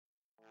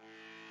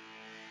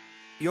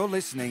You're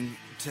listening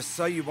to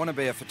So You Want to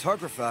Be a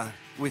Photographer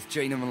with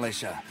Gina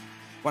Militia,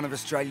 one of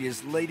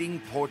Australia's leading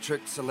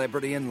portrait,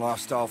 celebrity and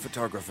lifestyle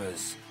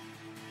photographers.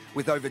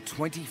 With over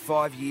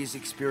 25 years'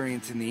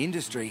 experience in the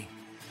industry,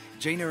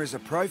 Gina is a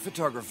pro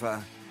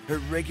photographer who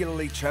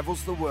regularly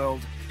travels the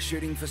world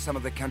shooting for some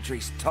of the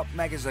country's top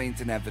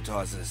magazines and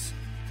advertisers.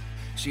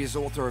 She is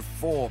author of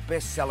 4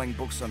 best-selling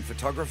books on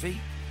photography,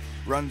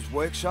 runs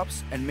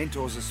workshops and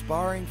mentors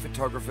aspiring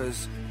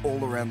photographers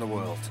all around the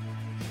world.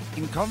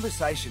 In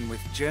conversation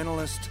with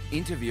journalist,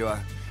 interviewer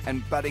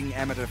and budding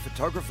amateur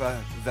photographer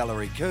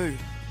Valerie Khoo,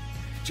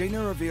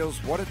 Gina reveals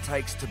what it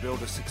takes to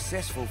build a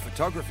successful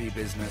photography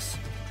business,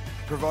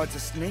 provides a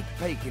sneak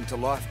peek into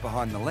life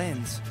behind the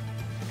lens,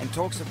 and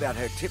talks about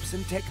her tips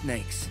and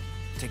techniques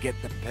to get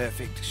the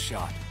perfect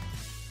shot.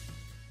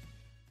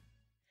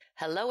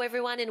 Hello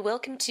everyone and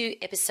welcome to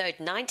episode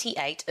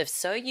 98 of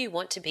So You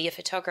Want to Be a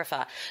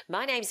Photographer.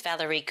 My name's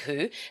Valerie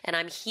Khoo and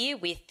I'm here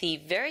with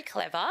the very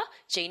clever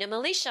Gina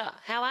Militia.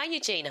 How are you,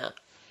 Gina?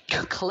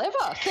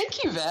 Clever.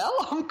 Thank you, Val.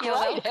 I'm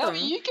great. How are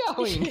you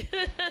going?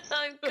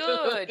 I'm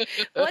good.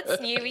 What's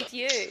new with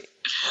you?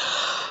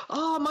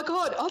 Oh, my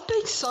God. I've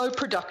been so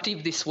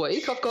productive this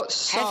week. I've got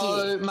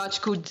so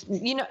much good...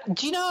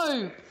 do you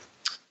know...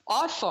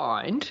 I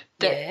find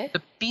that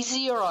the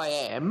busier I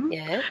am,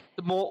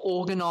 the more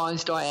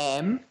organised I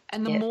am,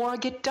 and the more I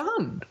get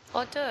done.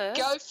 Oh, duh.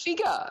 Go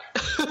figure.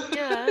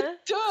 Yeah.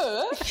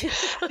 Duh.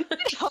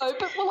 No,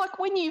 but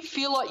when you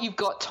feel like you've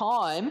got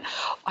time,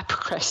 I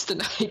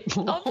procrastinate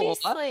more.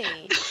 Obviously.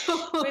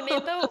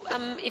 Remember,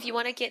 if you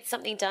want to get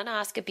something done,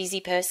 ask a busy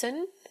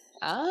person.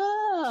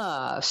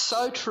 Ah,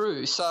 so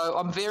true. So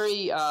I'm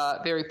very,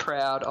 very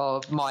proud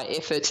of my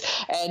efforts.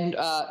 And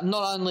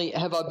not only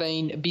have I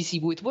been busy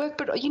with work,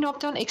 but, I've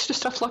done extra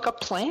stuff like I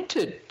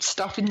planted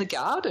stuff in the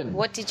garden.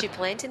 What did you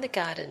plant in the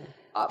garden?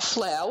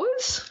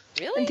 Flowers.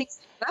 Really? And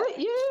things like that,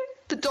 yeah.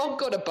 The dog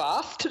got a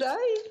bath today.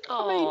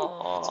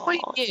 Oh.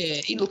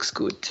 He looks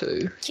good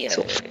too. Cute.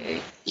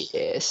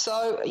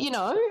 So,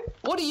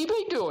 what have you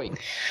been doing?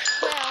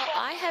 Well,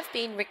 I have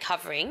been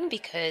recovering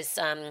because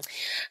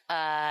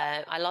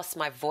I lost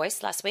my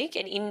voice last week,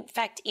 and in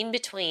fact, in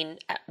between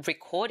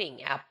recording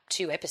our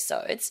 2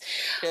 episodes,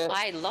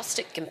 I lost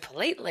it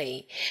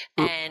completely,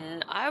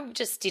 and I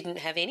just didn't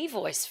have any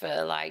voice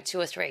for like 2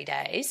 or 3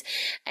 days,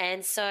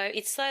 and so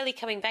it's slowly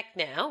coming back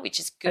now, which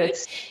is good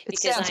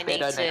because I need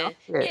to.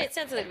 Yeah, it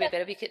sounds a little bit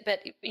better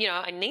but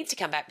I need to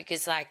come back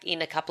because like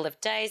in a couple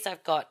of days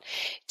I've got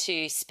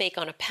to speak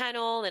on a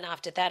panel, and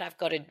after that I've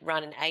got to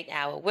run an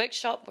 8-hour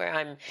workshop where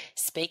I'm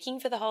speaking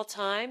for the whole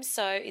time.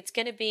 So it's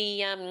going to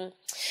be a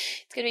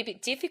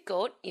bit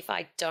difficult if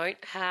I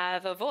don't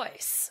have a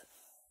voice.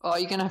 Oh,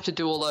 you're going to have to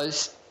do all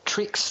those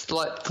tricks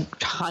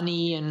like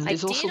honey, and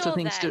there's all sorts of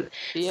things to.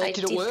 Yeah,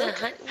 did it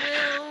work?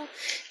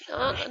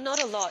 Not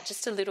a lot,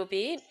 just a little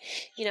bit.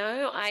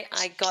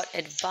 I got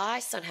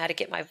advice on how to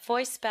get my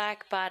voice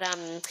back, but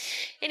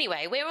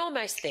anyway, we're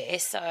almost there,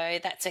 so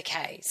that's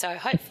okay. So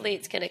hopefully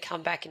it's going to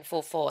come back in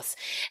full force.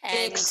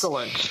 And,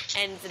 excellent.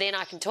 And then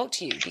I can talk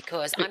to you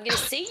because I'm going to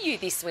see you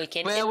this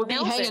weekend in we'll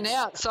Melbourne. be hanging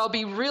out, so I'll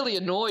be really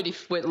annoyed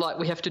if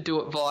we have to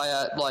do it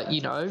via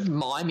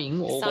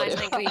miming or sign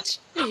whatever. Language.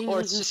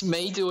 Or it's just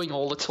me doing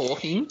all the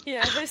talking.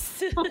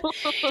 Yes.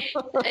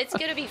 It's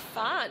going to be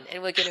fun,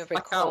 and we're going to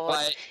record. I can't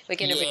wait. We're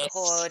going to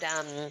record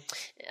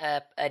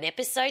an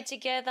episode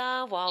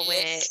together while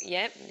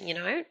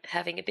we're,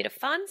 having a bit of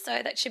fun.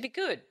 So that should be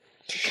good.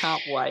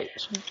 Can't wait.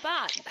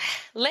 But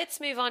let's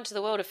move on to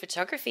the world of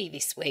photography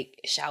this week,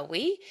 shall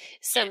we?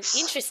 Some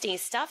interesting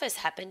stuff has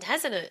happened,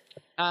 hasn't it?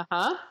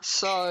 Uh-huh.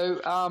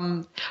 So,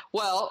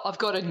 I've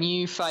got a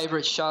new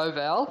favourite show,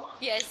 Val.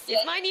 Yes,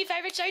 it's my new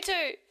favourite show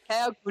too.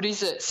 How good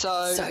is it?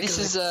 So this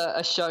is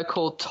a show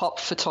called Top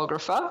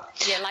Photographer.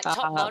 Yeah, like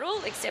Top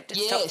Model, except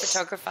it's Top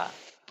Photographer.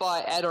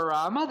 By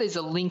Adorama. There's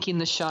a link in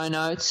the show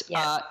notes.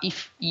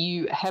 If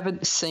you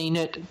haven't seen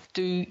it,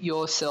 do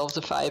yourselves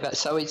a favour.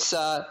 So it's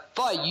via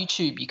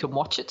YouTube. You can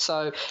watch it.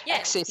 So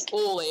access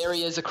all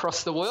areas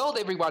across the world.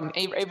 Everyone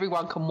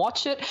can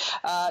watch it.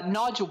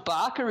 Nigel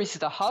Barker is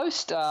the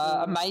host.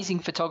 Amazing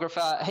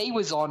photographer. He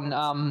was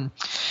on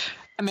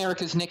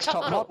America's Next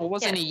Top Model,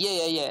 wasn't he?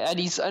 Yeah. And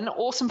he's an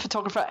awesome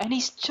photographer, and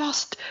he's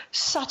just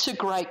such a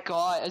great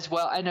guy as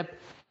well, and a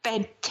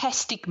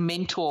fantastic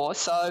mentor.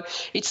 So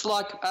it's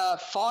like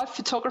 5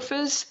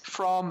 photographers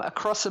from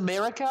across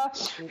America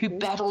who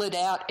battle it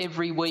out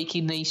every week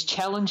in these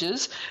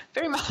challenges,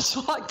 very much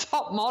like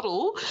Top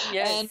Model.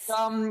 Yes.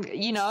 And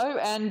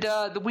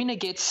the winner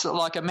gets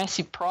like a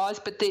massive prize,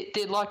 but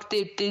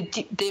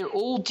they're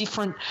all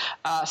different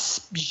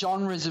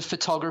genres of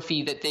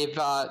photography that they've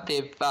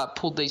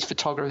pulled these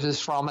photographers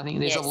from. I think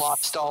there's a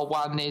lifestyle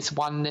one, there's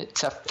one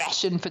that's a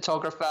fashion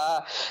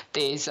photographer,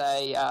 there's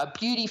a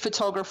beauty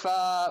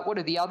photographer. What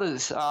are the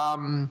others?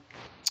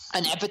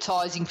 an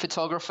advertising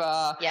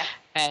photographer,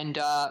 and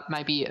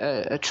maybe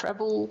a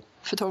travel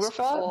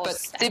photographer,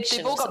 but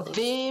they've all got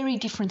very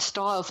different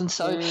styles, and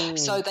so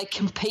they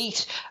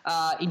compete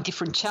in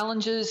different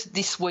challenges.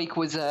 This week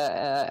was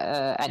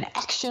an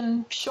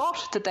action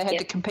shot that they had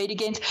to compete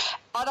against.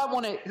 I don't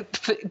want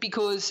to,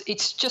 because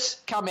it's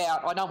just come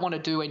out, I don't want to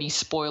do any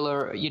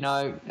spoilers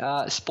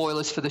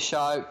for the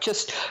show.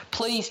 Just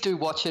please do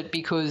watch it,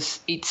 because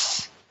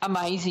it's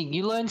amazing.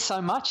 You learn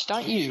so much,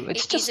 don't you?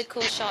 It is a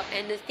cool shot.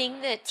 And the thing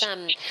that,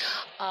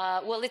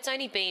 it's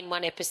only been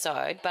one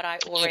episode, but I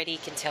already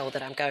can tell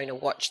that I'm going to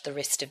watch the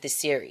rest of the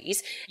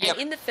series. And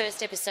in the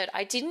first episode,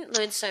 I didn't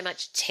learn so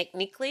much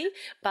technically,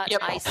 but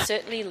I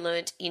certainly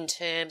learnt in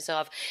terms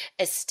of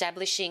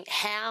establishing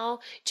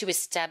how to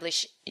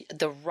establish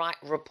the right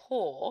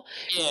rapport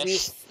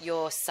with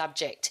your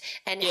subject,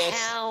 and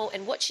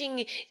and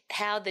watching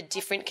how the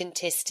different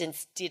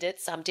contestants did it.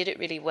 Some did it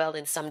really well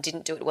and some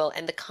didn't do it well,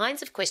 and the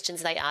kinds of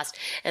questions they asked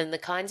and the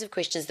kinds of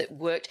questions that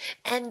worked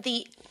and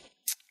the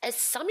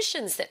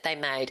assumptions that they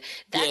made.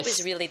 That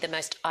was really the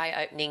most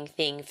eye-opening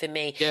thing for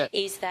me,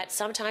 is that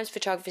sometimes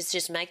photographers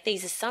just make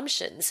these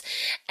assumptions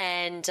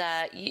and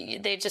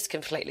they're just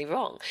completely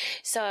wrong.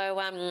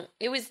 So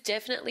it was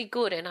definitely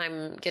good, and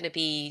I'm going to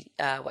be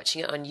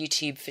watching it on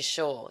YouTube for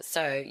sure.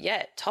 So,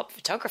 top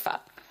photographer.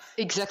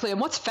 Exactly. And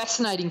what's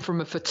fascinating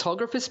from a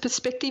photographer's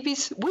perspective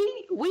is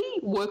we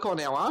work on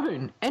our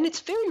own, and it's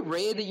very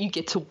rare that you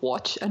get to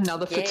watch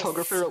another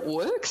photographer at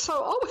work. So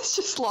I was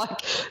just like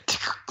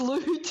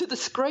glued to the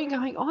screen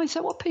going, oh, is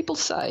that what people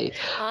say?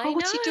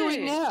 What's he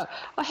doing now?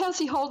 Oh, how's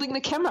he holding the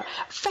camera?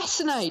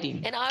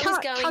 Fascinating. And I was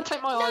can't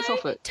take my eyes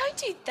off it. Don't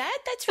do that.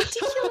 That's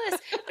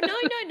ridiculous.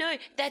 No.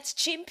 That's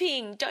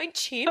chimping. Don't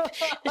chimp.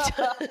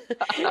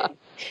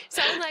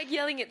 So I'm like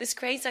yelling at the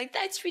screen saying,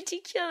 that's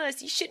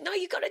ridiculous.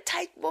 You've got to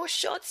take more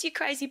shots, you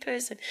crazy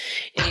person.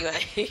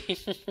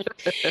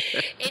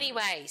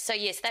 Anyway, so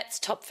yes, that's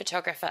top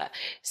photographer.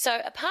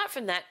 So apart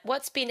from that,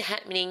 what's been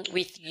happening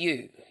with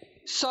you?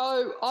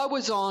 So I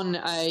was on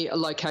a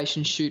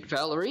location shoot,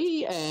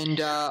 Valerie, and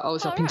I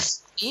was up in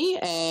Sydney,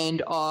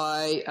 and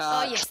I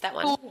that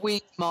one.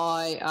 with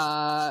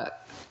my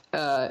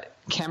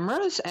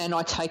cameras, and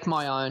I take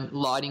my own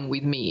lighting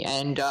with me,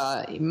 and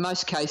in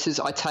most cases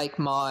I take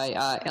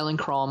my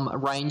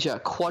Elinchrom Ranger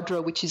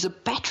Quadra, which is a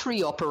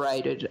battery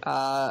operated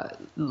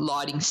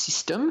lighting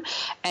system,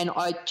 and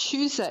I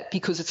choose that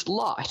because it's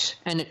light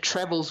and it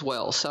travels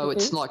well, so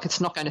it's like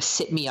it's not going to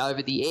set me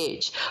over the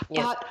edge.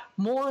 But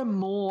more and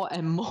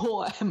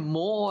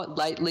more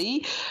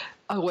lately,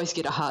 I always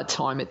get a hard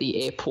time at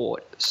the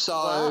airport.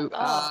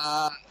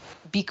 So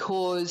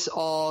because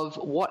of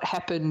what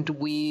happened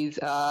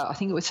with, I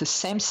think it was a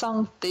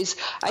Samsung. There's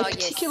a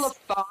particular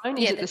phone.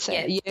 Is it the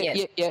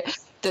Samsung?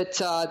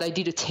 That they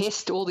did a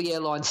test. All the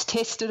airlines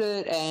tested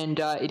it, and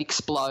it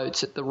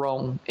explodes at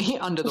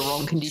under the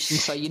wrong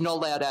conditions. So you're not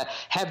allowed to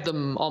have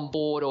them on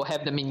board or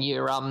have them in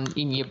your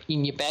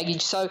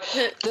baggage. So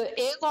the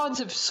airlines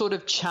have sort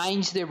of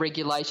changed their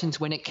regulations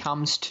when it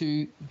comes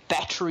to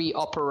battery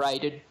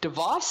operated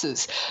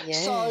devices. Yeah.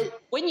 So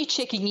when you're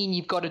checking in,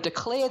 you've got to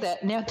declare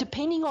that. Now,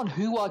 depending on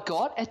who I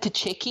got at the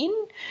check-in,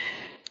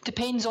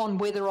 depends on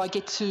whether I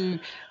get to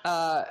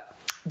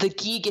the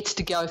gear gets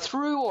to go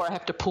through, or I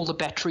have to pull the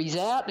batteries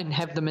out and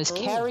have them as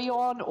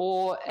carry-on,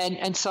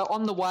 and so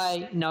on the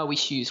way, no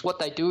issues. What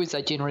they do is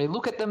they generally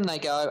look at them, they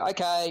go,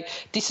 okay,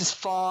 this is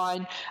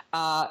fine,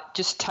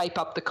 just tape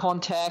up the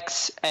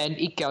contacts and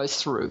it goes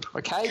through,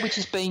 okay, which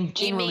has been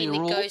generally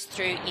ruled. It goes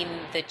through in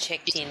the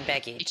checked-in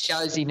baggage. It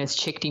goes in as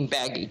checked-in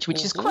baggage,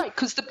 which is great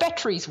because the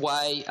batteries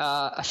weigh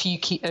a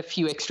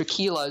few extra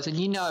kilos, and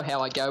you know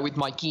how I go with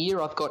my gear.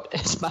 I've got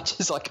as much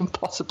as I can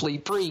possibly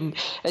bring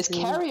as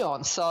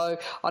carry-on, so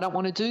I don't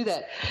want to do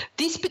that.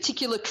 This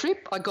particular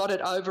trip, I got it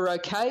over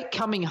okay.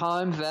 Coming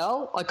home,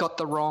 Val, I got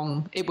the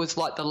wrong. It was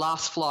like the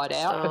last flight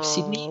out of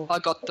Sydney. I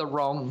got the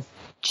wrong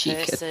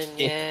person,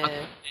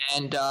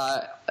 and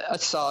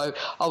so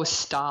I was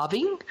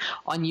starving.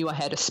 I knew I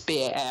had a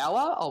spare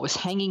hour. I was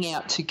hanging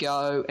out to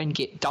go and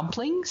get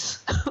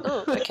dumplings.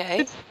 Oh,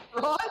 okay.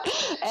 Right?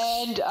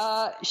 And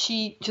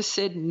she just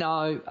said,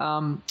 no,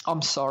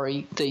 I'm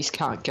sorry, these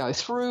can't go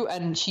through.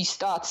 And she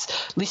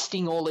starts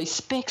listing all these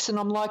specs, and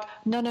I'm like,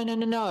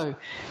 no.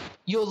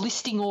 You're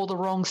listing all the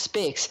wrong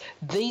specs.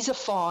 These are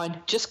fine.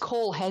 Just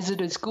call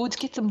Hazardous Goods,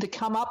 get them to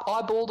come up,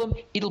 eyeball them,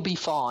 it'll be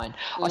fine.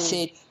 I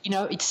said,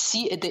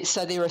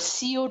 so they're a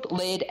sealed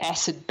lead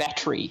acid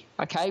battery,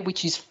 okay,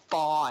 which is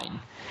fine.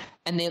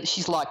 And then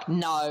she's like,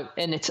 no,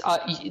 and it's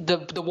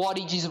the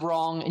wattage is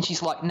wrong. And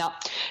she's like, no,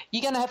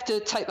 you're going to have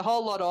to take the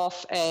whole lot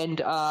off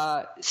and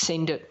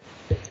send it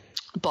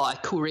by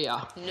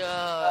courier.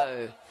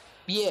 No.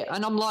 Yeah,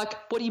 and I'm like,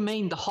 what do you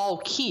mean the whole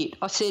kit?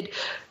 I said,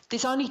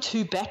 there's only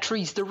 2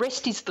 batteries. The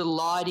rest is the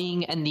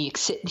lighting and the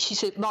She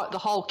said, no, the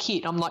whole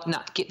kit. I'm like,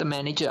 nah, get the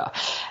manager.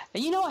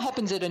 And you know what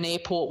happens at an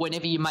airport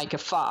whenever you make a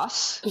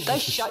fuss? They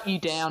shut you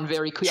down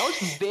very quickly. I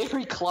was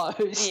very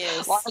close.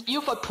 Yes. I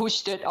knew if I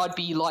pushed it, I'd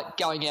be like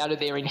going out of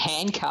there in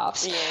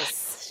handcuffs.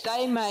 Yes.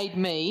 They made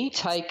me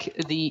take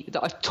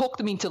I talked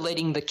them into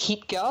letting the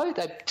kit go.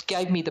 They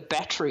gave me the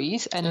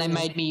batteries and they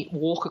made me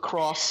walk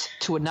across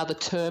to another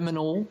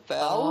terminal,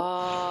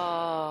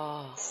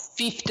 Val,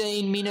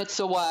 15 minutes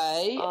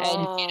away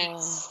and get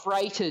it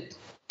freighted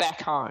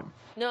back home.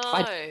 No.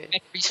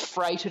 Batteries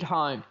freighted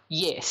home,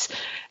 yes.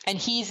 And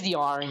here's the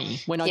irony.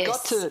 When I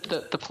got to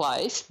the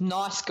place,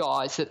 nice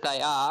guys that they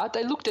are,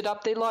 they looked it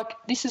up. They're like,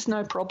 this is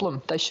no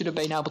problem. They should have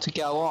been able to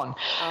go on.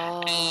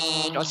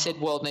 And I said,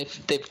 well,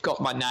 they've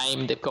got my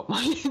name. They've got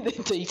my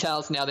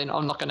details now. Then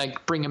I'm not going to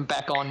bring them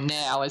back on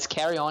now as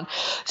carry on.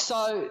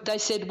 So they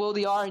said, well,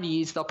 the irony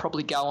is they'll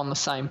probably go on the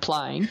same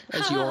plane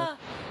as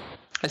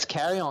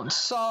carry on.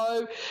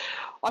 So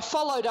I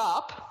followed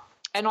up.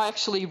 And I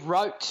actually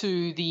wrote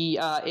to the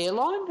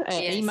airline,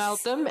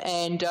 emailed them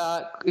and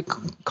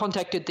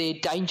contacted their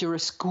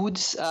dangerous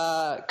goods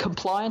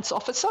compliance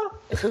officer,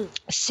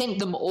 sent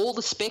them all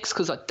the specs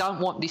because I don't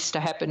want this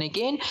to happen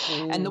again.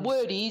 And the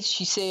word is,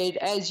 she said,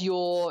 as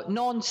your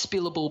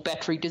non-spillable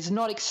battery does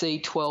not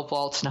exceed 12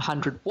 volts and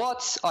 100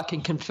 watts, I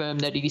can confirm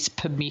that it is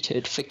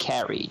permitted for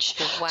carriage.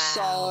 Wow.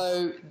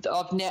 So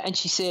and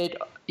she said,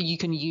 you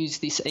can use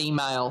this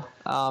email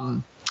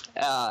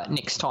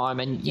next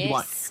time and you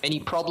won't have any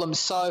problems.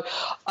 So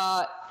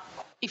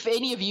if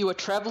any of you are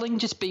travelling,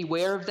 just be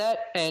aware of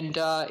that, and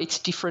it's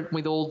different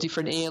with all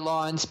different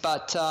airlines.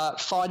 But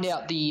find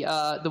out the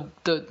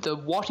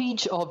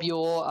wattage of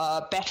your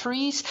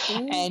batteries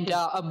and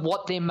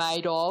what they're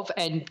made of,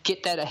 and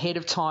get that ahead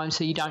of time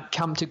so you don't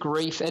come to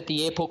grief at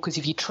the airport. Because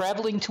if you're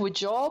travelling to a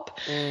job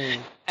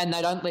and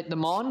they don't let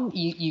them on,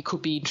 you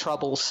could be in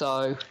trouble.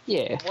 So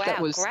that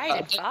was great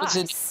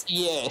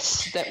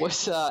advice. That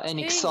was an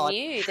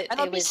exciting. Who knew that and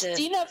there I missed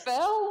dinner,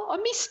 Val. I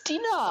missed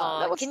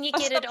dinner. Can you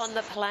get it on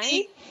the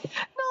plane?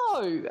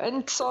 No,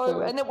 and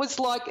so and it was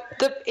like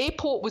the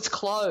airport was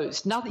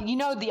closed. Nothing.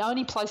 The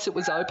only place that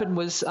was open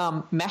was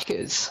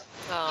Macca's.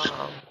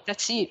 Oh,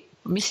 that's it.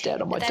 I missed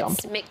out on my dump.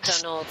 That's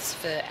McDonald's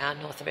for our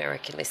North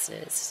American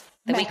listeners.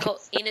 We call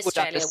in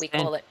Australia we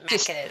call it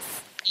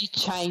Macca's. You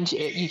change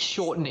it. You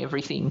shorten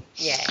everything.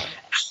 Yeah.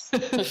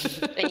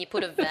 And you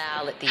put a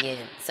vowel at the end.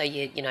 So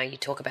you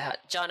talk about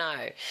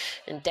Jono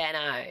and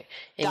Dano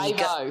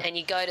and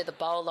you go to the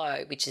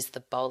Bolo, which is the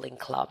bowling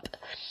club.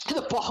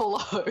 The Bolo.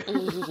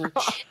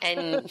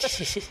 And the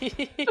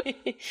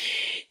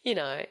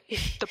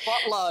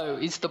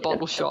Botlo is the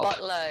bottle shop.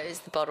 The Botlo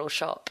is the bottle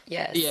shop.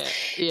 Yes.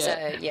 Yeah.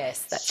 So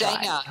yes, that's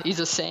Sanger right. is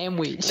a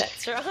sandwich.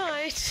 That's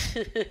right.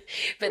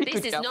 But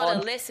this is not a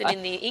lesson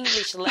in the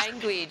English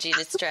language in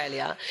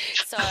Australia.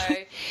 So,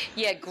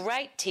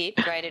 great tip,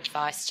 great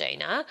advice,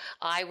 Gina.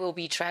 I will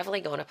be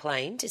travelling on a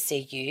plane to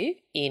see you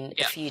in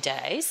a few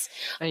days.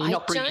 And you're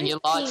not bringing your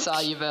lights,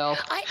 are you, Val?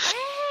 I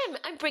am.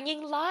 I'm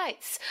bringing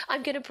lights.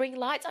 I'm going to bring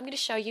lights. I'm going to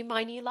show you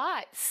my new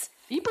lights.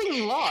 Are you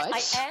bringing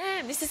lights? I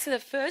am. This is the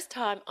first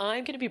time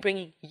I'm going to be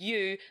bringing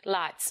you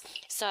lights.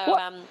 So,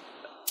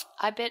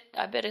 I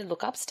better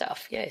look up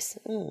stuff, yes.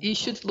 You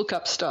should look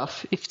up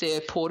stuff. If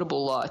they're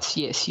portable lights,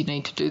 yes, you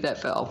need to do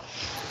that, Val.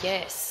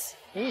 Yes.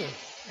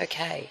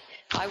 Okay,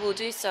 I will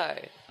do so.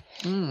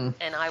 And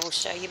I will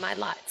show you my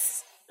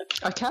lights.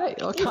 Okay,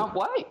 I can't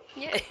wait.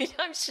 Yeah,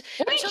 I'm sure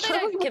they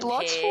don't compare.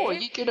 Lights for?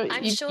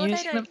 I'm sure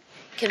they don't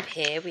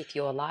compare with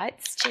your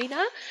lights,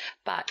 Gina,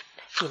 but,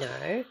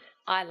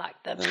 I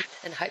like them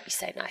and hope you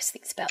say nice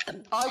things about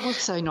them. I will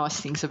say nice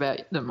things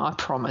about them, I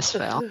promise,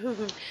 Val.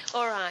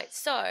 All right,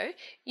 so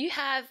you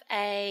have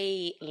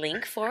a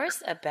link for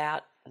us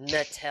about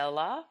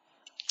Nutella.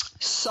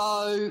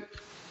 So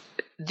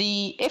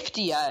the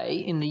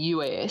FDA in the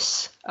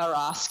US are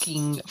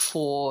asking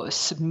for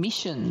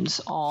submissions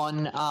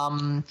on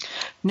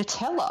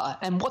Nutella,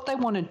 and what they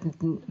want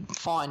to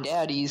find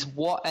out is they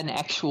want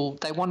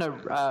to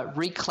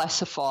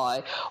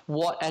reclassify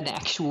what an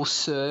actual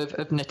serve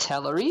of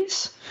Nutella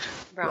is,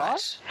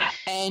 right?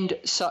 And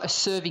so a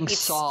serving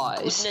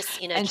size. Goodness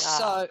in a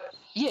jar.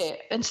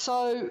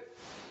 So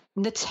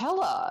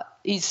Nutella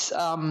is,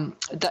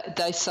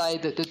 they say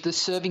that the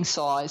serving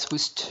size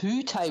was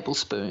 2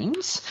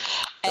 tablespoons,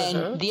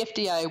 and the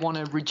FDA want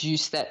to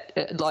reduce that.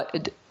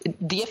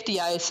 The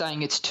FDA is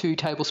saying it's 2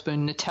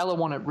 tablespoons. Nutella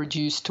want it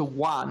reduced to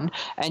 1,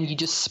 and you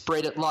just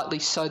spread it lightly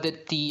so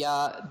that the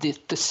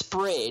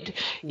spread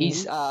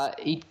is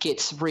it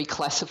gets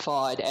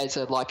reclassified as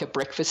a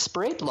breakfast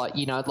spread, like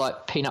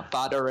peanut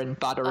butter and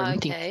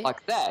things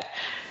like that.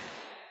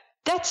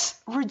 That's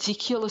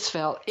ridiculous,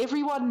 Val.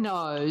 Everyone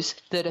knows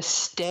that a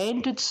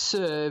standard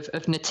serve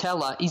of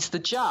Nutella is the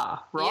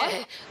jar, right?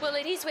 Yeah, well,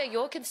 it is where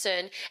you're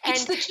concerned. And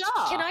it's the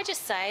jar. Can I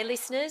just say,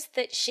 listeners,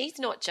 that she's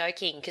not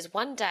joking, because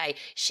one day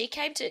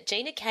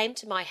Gina came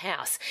to my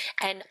house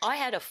and I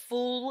had a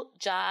full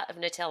jar of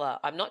Nutella.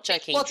 I'm not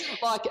joking. It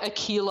wasn't like a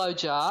kilo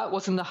jar. It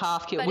wasn't the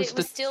half kilo. But it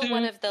was still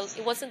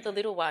it wasn't the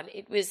little one.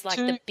 It was like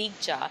the big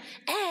jar.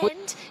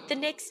 And the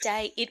next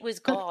day it was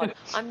gone.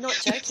 I'm not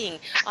joking.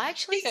 I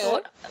actually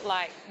thought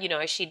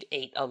she'd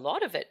eat a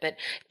lot of it, but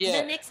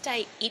the next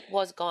day it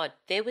was gone.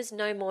 There was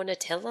no more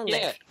Nutella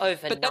left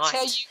overnight. But that's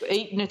how you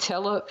eat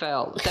Nutella,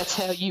 Val. That's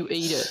how you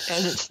eat it.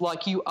 And it's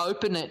like you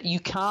open it, you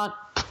can't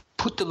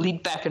put the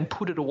lid back and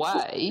put it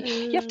away.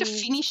 You have to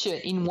finish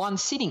it in one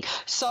sitting.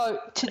 So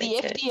to the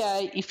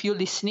FDA, if you're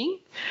listening,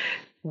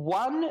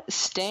 one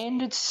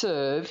standard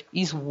serve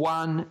is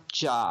one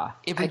jar.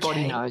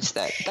 Everybody knows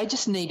that. They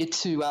just needed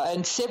to,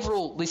 and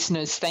several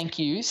listeners, thank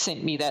you,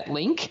 sent me that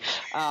link.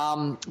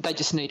 They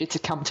just needed to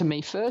come to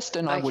me first,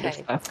 and I would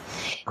have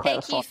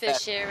clarified. Thank you for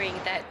sharing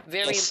that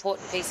very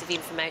important piece of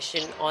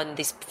information on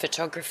this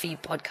photography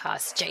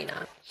podcast,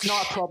 Gina.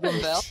 Not a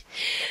problem, Val.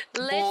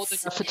 More than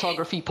a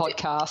photography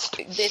podcast.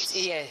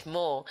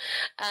 More.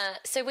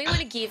 So we want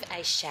to give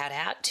a shout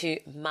out to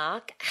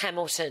Mark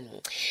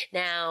Hamilton.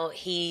 Now,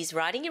 he's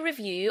writing a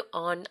review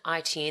on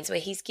iTunes where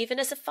he's given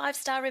us a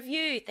 5-star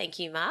review. Thank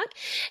you, Mark.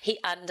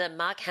 Under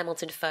Mark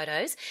Hamilton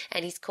Photos,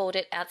 and he's called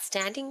it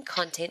outstanding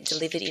content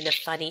delivered in a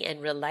funny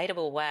and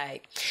relatable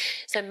way.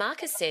 So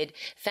Mark has said,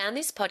 found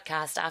this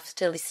podcast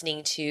after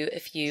listening to a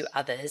few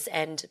others,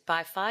 and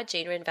by far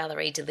Gina and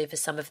Valerie deliver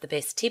some of the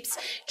best tips,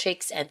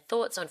 tricks and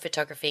thoughts on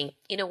photography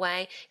in a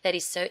way that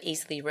is so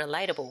easily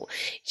relatable.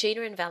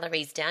 Gina and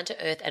Valerie's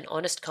down-to-earth and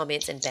honest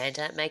comments and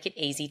banter make it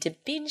easy to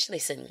binge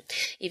listen.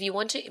 If you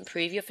want to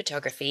improve your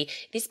photography,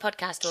 this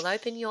podcast will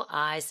open your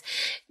eyes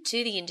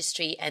to the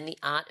industry and the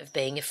art of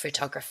being a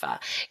photographer.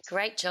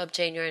 Great job,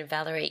 Gina and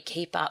Valerie.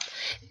 Keep up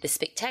the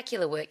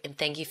spectacular work, and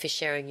thank you for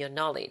sharing your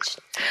knowledge.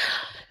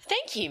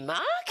 Thank you,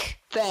 Mark.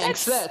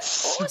 Thanks.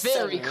 That's awesome.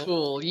 Very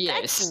cool.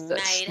 Yes.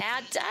 That's made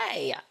our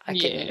day. I'm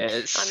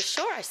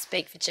sure I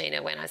speak for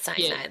Gina when I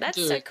say that. That's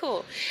so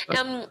cool.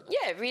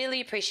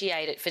 Really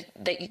appreciate it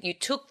that you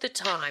took the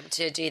time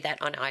to do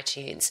that on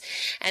iTunes.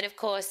 And, of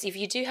course, if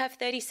you do have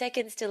 30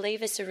 seconds to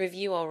leave us a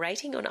review or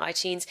rating on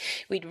iTunes,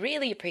 we'd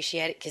really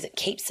appreciate it because it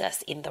keeps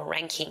us in the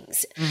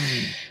rankings.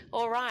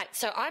 All right.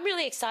 So I'm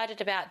really excited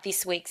about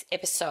this week's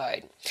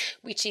episode,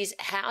 which is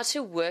how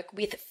to work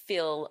with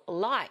fill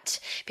light,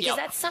 because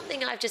that's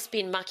something I've just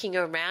been mucking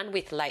around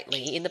with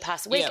lately in the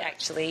past week,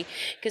 actually,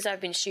 because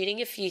I've been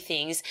shooting a few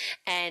things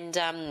and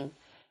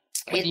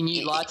with your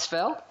new lights,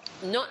 Val?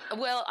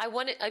 I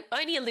wanted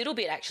only a little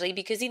bit actually,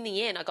 because in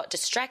the end I got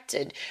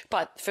distracted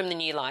from the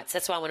new lights.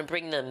 That's why I want to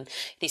bring them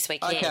this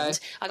weekend. Okay.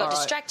 I got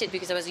distracted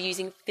because I was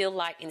using fill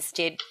light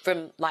instead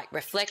from like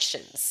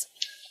reflections.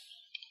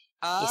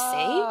 You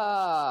see?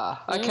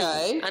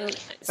 Okay.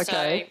 So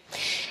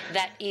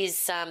that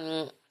is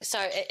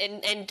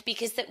and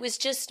because that was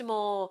just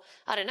more,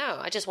 I don't know,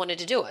 I just wanted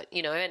to do it,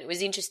 and it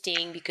was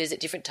interesting because at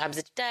different times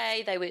of the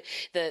day they were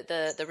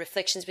the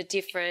reflections were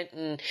different,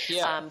 and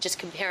just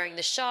comparing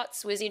the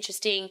shots was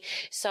interesting.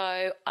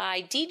 So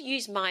I did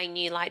use my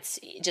new lights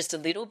just a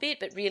little bit,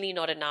 but really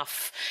not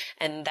enough,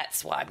 and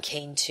that's why I'm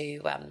keen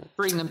to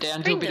bring them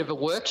down to a bit of a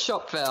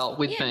workshop, Val,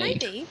 with me.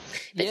 Maybe.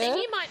 But then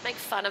you might make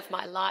fun of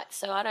my lights,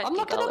 so I don't. I'm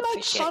not going to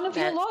make fun of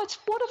your lights.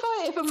 What have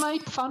I ever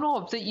made fun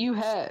of that you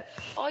have?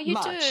 Oh, you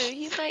do.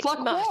 You make like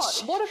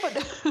much. What have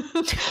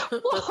I?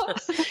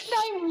 What?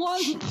 Name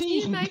one thing.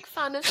 You make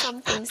fun of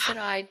some things that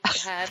I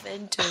have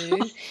and do.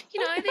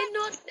 They're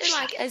not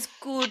like as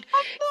good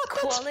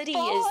quality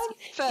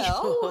as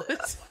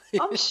yours.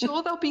 I'm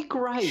sure they'll be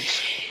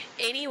great.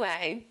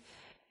 Anyway,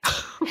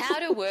 how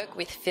to work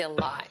with fill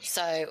light.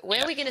 So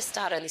where are we going to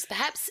start on this?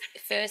 Perhaps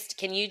first,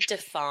 can you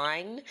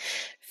define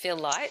fill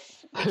light?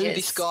 Who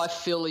this guy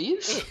Phil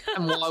is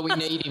and why we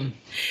need him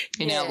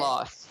in our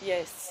life.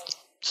 Yes.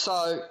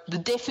 So the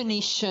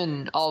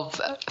definition of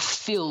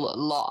fill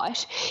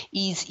light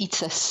is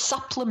it's a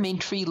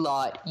supplementary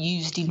light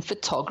used in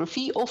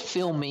photography or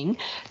filming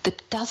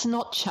that does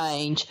not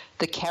change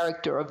the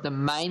character of the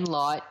main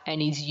light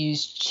and is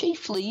used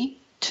chiefly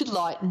to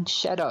lighten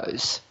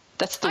shadows.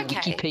 That's the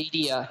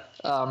Wikipedia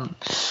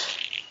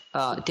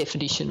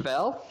definition,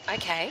 Val.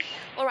 Okay.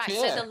 All right.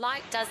 Yeah. So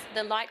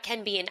the light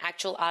can be an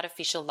actual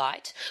artificial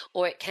light,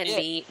 or it can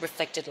be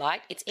reflected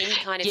light. It's any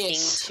kind of thing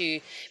to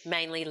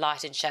mainly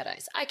lighten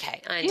shadows.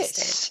 Okay, I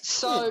understand. Yes.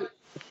 So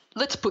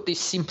let's put this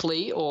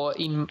simply, or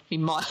in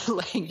my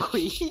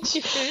language,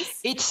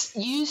 it's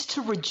used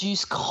to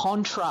reduce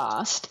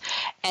contrast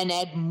and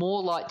add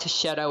more light to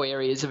shadow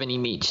areas of an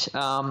image.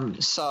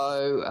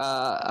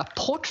 A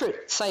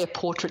portrait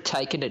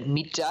taken at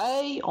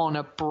midday on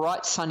a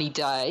bright sunny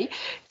day.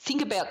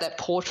 Think about that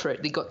portrait.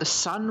 You've got the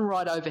sun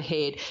right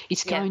overhead.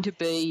 It's going to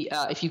be,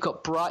 if you've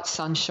got bright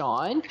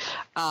sunshine,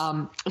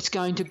 it's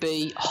going to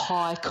be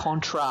high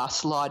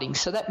contrast lighting.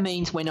 So that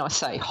means when I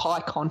say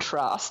high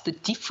contrast, the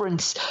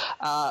difference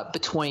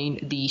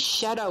between the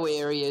shadow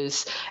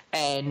areas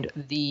and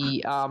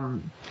the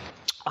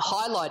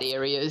highlight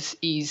areas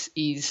is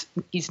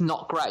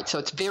not great. So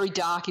it's very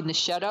dark in the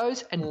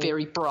shadows and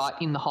very bright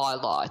in the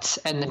highlights,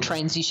 and the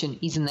transition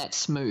isn't that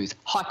smooth.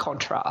 High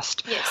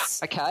contrast.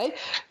 Yes. Okay.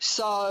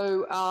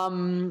 So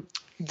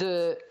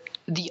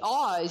the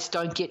eyes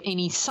don't get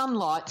any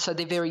sunlight, so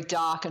they're very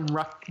dark and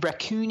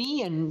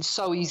raccoony, and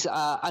so is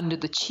under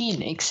the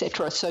chin,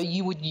 etc. So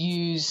you would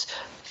use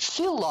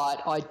fill light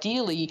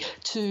ideally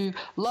to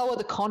lower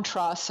the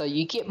contrast so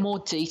you get more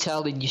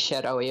detail in your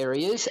shadow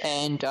areas,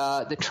 and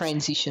the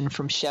transition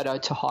from shadow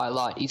to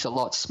highlight is a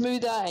lot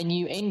smoother, and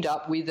you end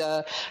up with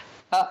a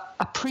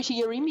a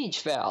prettier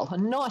image, Val, a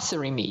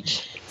nicer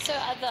image. So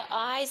are the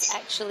eyes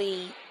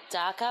actually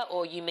darker,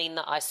 or you mean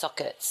the eye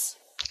sockets?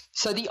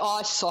 So the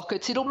eye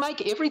sockets, it'll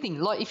make everything,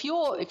 like if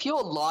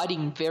you're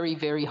lighting very,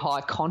 very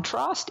high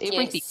contrast,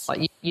 everything, Yes.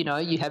 like,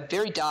 you have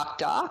very dark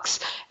darks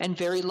and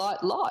very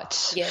light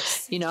lights.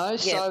 Yes.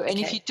 So, and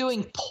if okay. you're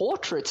doing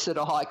portraits that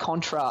are high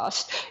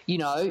contrast,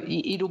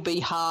 it'll be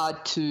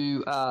hard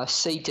to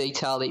see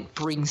detail. It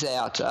brings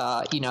out,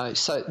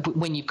 so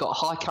when you've got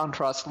high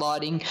contrast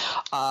lighting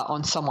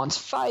on someone's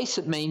face,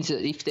 it means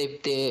that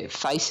if their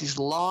face is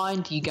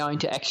lined, you're going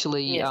to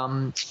actually,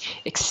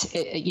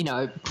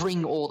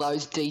 bring all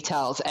those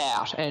details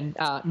out. And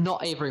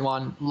not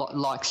everyone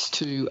likes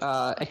to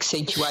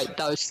accentuate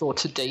those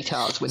sorts of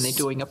details when they're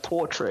doing a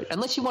portrait.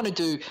 Unless you want to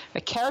do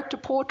a character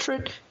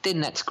portrait, then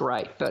that's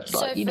great. But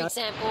for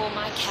example,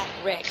 my cat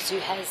Rex, who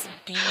has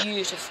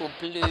beautiful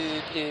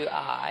blue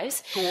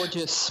eyes,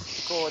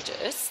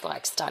 gorgeous,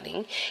 like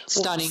stunning.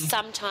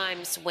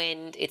 Sometimes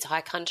when it's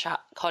high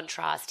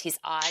contrast, his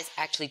eyes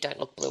actually don't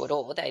look blue at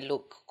all. They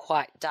look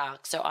quite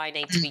dark. So I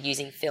need to be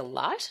using fill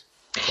light.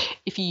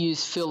 If you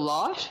use fill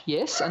light,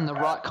 yes, and the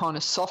right kind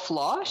of soft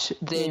light,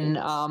 then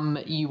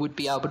you would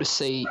be able to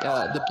see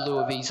the blue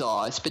of his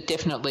eyes. But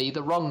definitely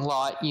the wrong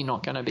light, you're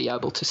not going to be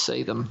able to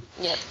see them.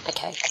 Yep,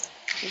 okay.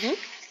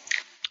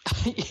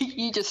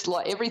 You just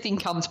everything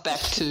comes back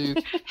to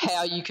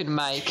how you can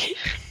make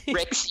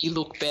Rexy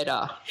look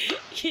better.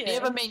 Yeah.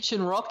 Never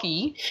mention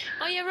Rocky.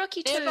 Oh, yeah,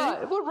 Rocky too.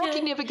 Well, Rocky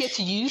never gets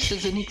used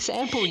as an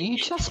example. You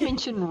just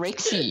mention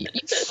Rexy.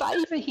 You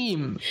favour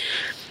him.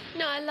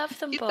 No, I love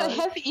them both. They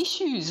have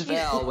issues,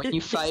 Val, when you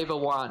favour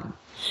one.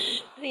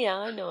 Yeah,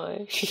 I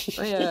know.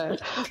 Yeah.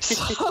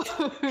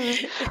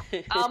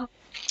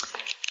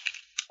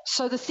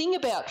 So the thing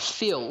about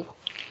fill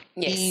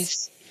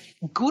is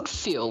good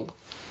fill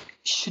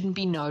shouldn't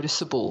be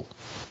noticeable,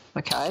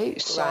 okay?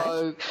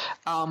 So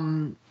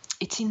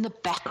it's in the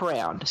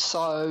background.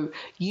 So,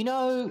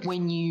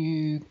 when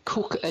you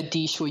cook a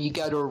dish or you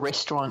go to a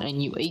restaurant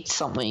and you eat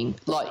something,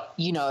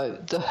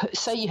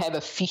 say you have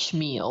a fish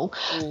meal,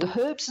 the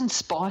herbs and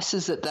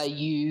spices that they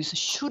use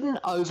shouldn't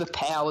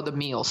overpower the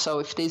meal. So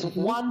if there's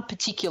one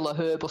particular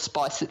herb or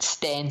spice that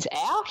stands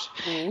out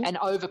and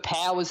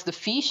overpowers the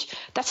fish,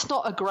 that's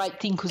not a great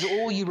thing, because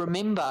all you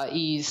remember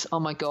is, oh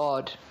my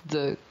God,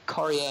 the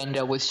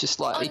coriander was just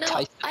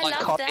tasted like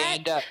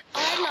coriander.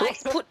 I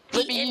put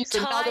the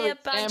entire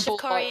bunch of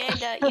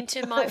coriander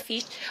into my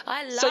fish.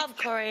 I love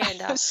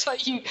coriander. I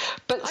should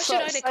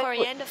own a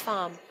coriander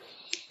farm.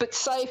 But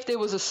say if there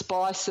was a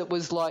spice that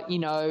was like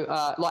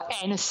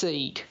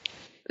aniseed.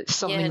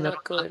 Something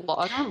not good.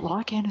 I don't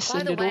like aniseed.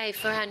 By the way,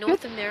 for our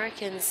North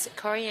Americans,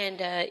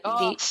 coriander.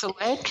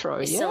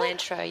 Cilantro. Yeah.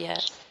 Cilantro. Yeah.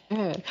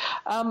 Yeah.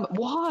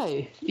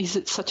 Why is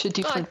it such a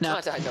different name?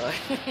 I don't know.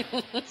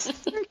 It's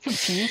very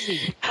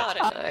confusing. I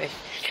don't know.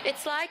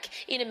 It's like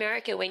in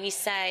America when you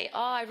say,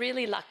 oh, I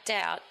really lucked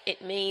out,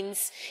 it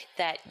means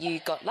that you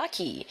got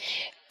lucky.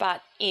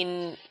 But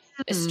in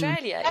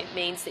Australia, it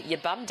means that you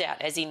bummed out,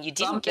 as in you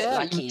didn't get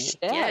lucky.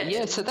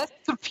 Yeah, so that's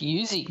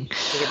confusing.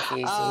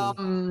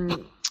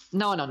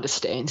 No one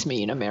understands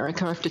me in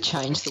America. I have to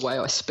change the way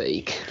I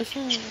speak.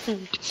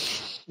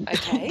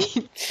 Okay.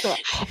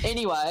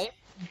 Anyway...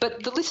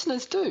 But the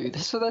listeners do,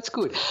 so that's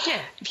good.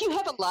 Yeah. If you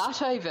have a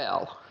latte,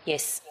 Val,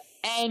 yes,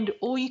 and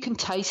all you can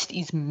taste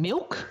is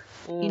milk,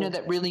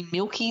 that really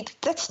milky,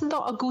 that's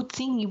not a good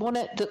thing. You want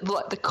it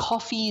the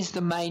coffee is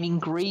the main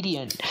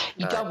ingredient.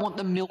 You don't want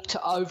the milk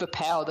to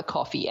overpower the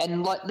coffee.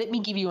 And let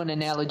me give you an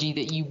analogy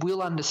that you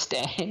will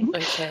understand.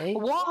 Okay.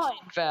 Wine,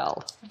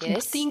 Val.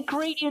 Yes. The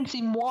ingredients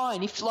in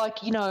wine. If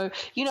you know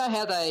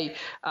how they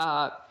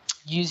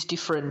use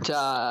different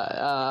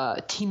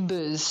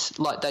timbers,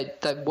 like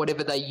they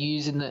whatever they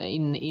use in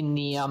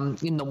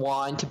the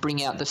wine to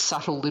bring out the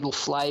subtle little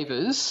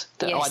flavours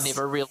that I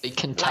never really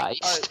can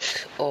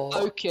taste.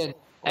 Oak and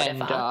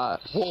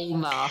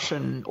walnut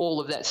and all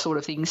of that sort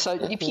of thing. So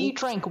if you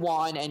drank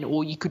wine and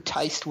all you could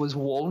taste was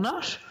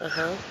walnut,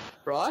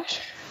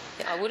 right?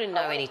 I wouldn't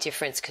know any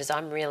difference because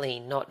I'm really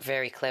not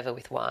very clever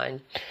with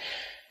wine.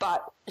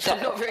 But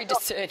I'm not very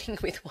discerning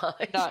with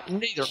wine. No,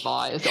 neither am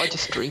I. I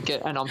just drink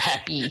it and I'm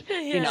happy,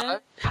 I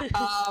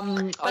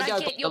go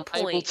get by your the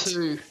label point.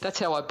 too. That's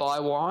how I buy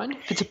wine.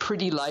 If it's a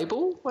pretty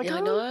label, I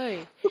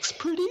know. Looks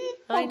pretty.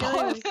 I I'll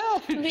buy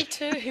that. Me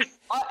too.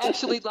 I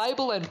actually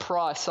label and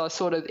price. I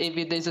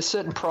if there's a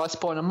certain price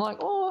point, I'm like,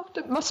 oh,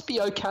 it must be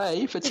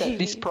okay if it's at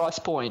this price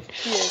point.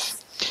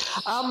 Yes.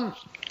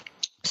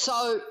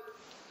 So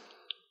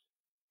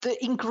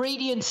the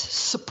ingredients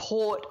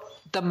support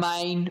the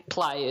main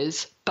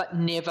players but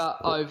never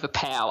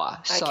overpower.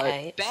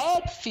 Okay.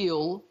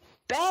 So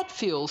bad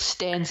feel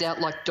stands out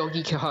like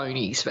doggy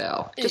cojones,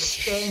 Val. Just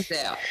stands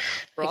out,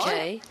 right?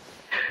 Okay.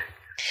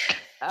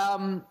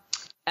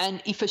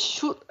 And if a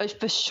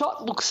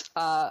shot looks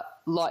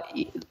like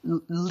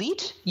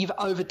lit, you've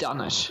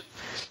overdone it.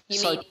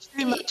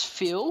 Too much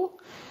fill.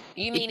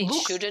 You mean it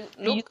shouldn't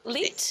look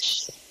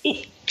lit?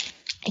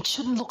 It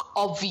shouldn't look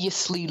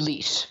obviously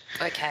lit.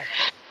 Okay.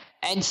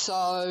 And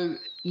so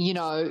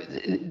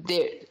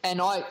there, and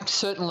I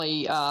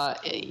certainly,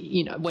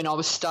 when I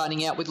was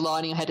starting out with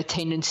lighting, I had a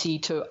tendency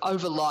to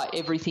overlight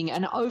everything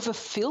and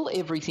overfill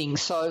everything.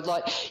 So,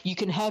 like, you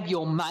can have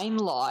your main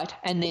light,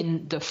 and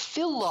then the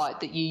fill light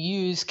that you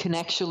use can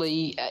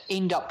actually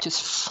end up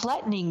just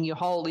flattening your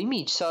whole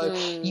image. So,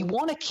 you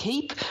want to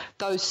keep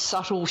those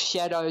subtle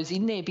shadows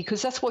in there,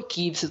 because that's what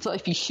gives it.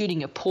 Like if you're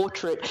shooting a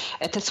portrait,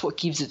 that's what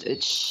gives it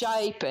its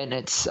shape, and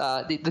it's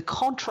the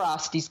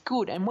contrast is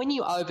good. And when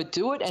you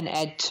overdo it and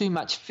add too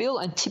much fill,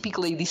 and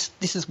typically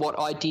this is what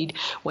I did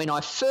when I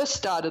first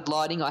started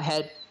lighting. I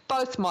had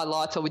both my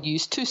lights, I would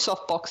use 2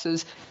 soft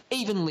boxes,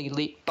 evenly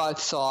lit both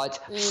sides,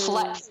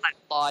 flat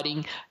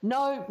lighting,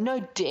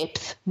 no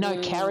depth, no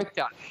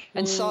character.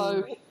 And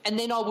so, and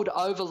then I would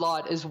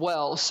overlight as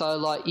well. So,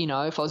 like,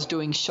 if I was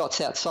doing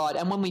shots outside,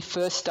 and when we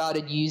first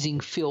started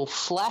using fill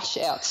flash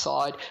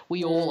outside,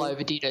 we all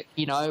overdid it.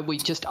 We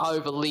just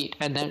overlit,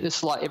 and then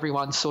it's like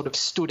everyone sort of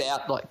stood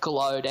out, like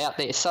glowed out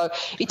there. So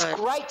it's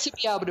great to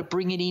be able to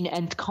bring it in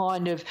and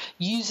kind of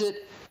use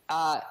it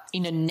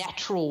in a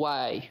natural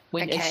way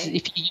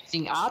if you're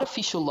using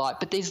artificial light.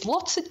 But there's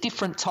lots of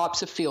different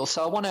types of fill,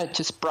 so I want to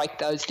just break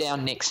those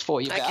down next for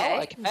you,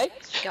 Val. Okay.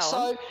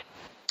 So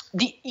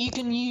you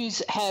can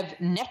have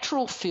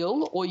natural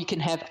fill, or you can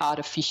have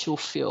artificial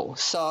fill.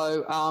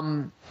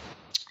 So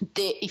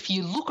if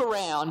you look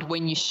around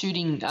when you're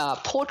shooting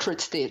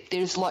portraits,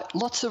 there's like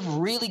lots of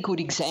really good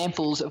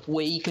examples of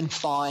where you can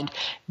find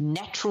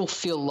natural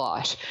fill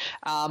light.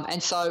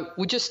 And so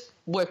we just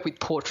work with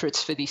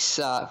portraits for this,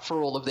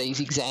 for all of these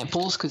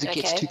examples, because it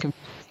gets too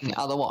confusing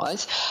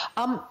otherwise.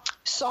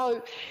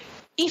 So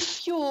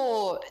if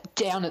you're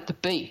down at the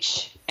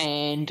beach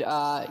and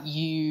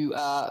you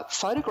are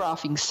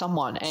photographing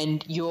someone,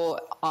 and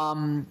you're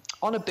on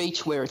a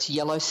beach where it's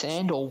yellow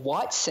sand or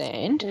white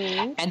sand,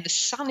 and the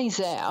sun is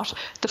out,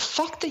 the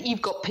fact that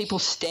you've got people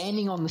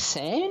standing on the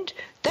sand,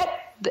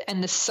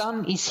 and the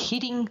sun is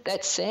hitting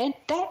that sand,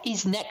 that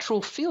is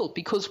natural fill,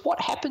 because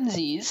what happens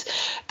is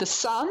the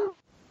sun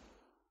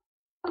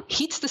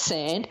hits the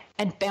sand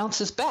and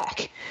bounces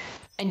back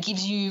and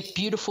gives you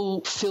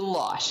beautiful fill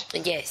light.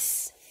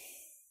 Yes.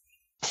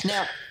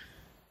 Now,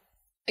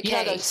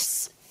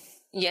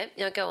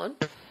 now go on.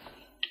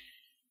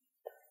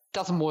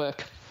 Doesn't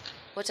work.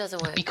 What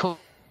doesn't work? Because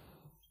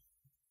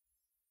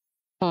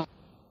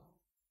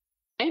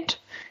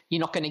you're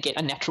not going to get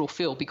a natural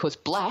fill, because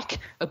black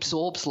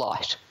absorbs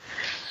light.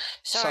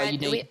 Sorry,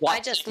 I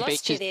just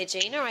lost you there,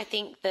 Gina. I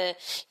think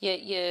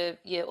your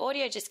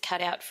audio just cut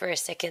out for a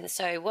second.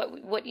 So what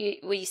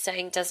were you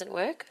saying doesn't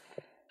work?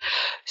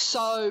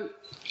 So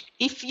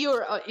if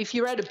you're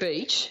at a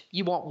beach,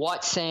 you want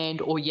white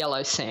sand or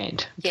yellow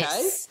sand, okay?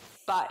 Yes.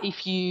 But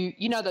if you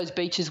those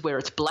beaches where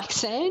it's black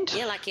sand,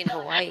 like in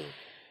Hawaii,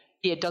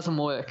 it doesn't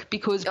work,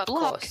 because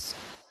black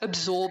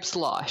absorbs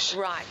light.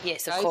 Right.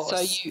 Yes, of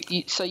course.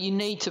 So you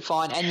need to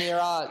find, and there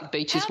are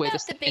beaches where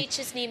the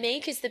beaches near me,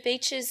 because the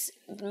beaches,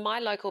 my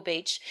local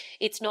beach,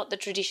 it's not the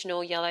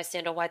traditional yellow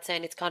sand or white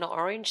sand; it's kind of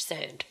orange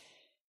sand.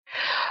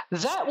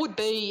 That would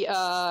be.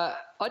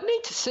 I'd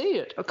need to see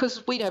it,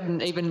 because we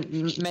haven't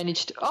even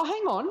managed. Oh,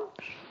 hang on.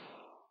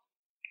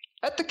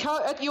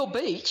 At your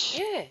beach,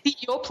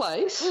 at your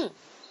place,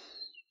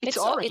 it's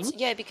orange.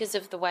 Because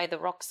of the way the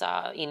rocks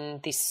are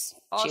in this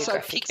geographic so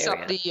it picks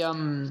area. Up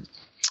the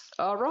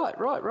Oh,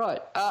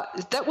 right.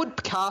 That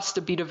would cast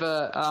a bit of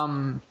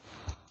a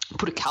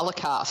put a colour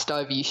cast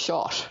over your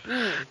shot,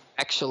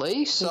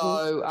 actually.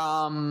 So,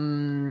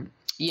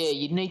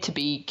 you'd need to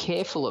be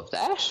careful of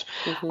that.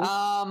 But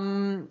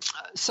I'm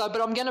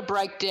going to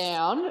break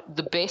down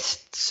the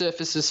best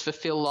surfaces for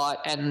fill light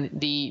and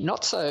the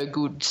not so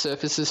good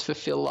surfaces for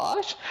fill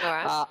light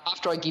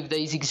after I give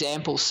these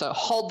examples. So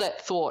hold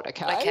that thought,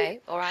 okay? Okay,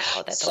 all right,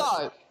 hold that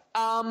thought.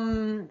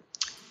 So,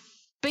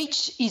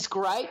 beach is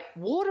great.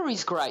 Water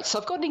is great. So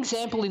I've got an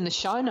example in the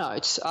show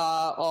notes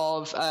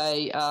of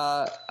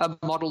a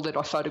model that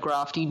I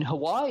photographed in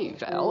Hawaii,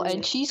 Val,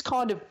 and she's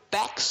kind of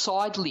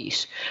backside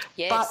lit.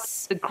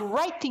 Yes. But the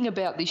great thing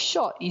about this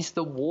shot is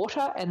the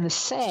water and the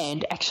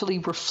sand actually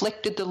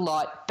reflected the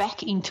light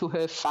back into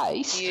her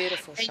face.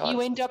 Beautiful shot. And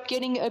you end up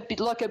getting a bit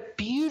like a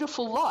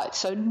beautiful light,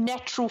 so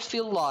natural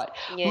fill light.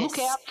 Yes. Look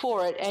out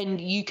for it,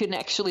 and you can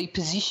actually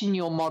position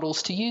your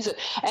models to use it.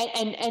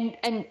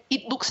 And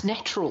it looks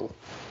natural.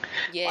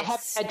 Yes. I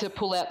haven't had to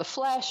pull out the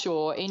flash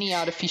or any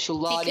artificial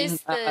lighting.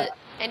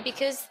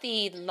 Because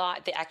the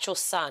light, the actual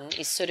sun,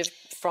 is sort of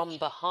from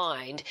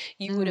behind,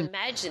 you would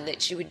imagine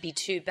that she would be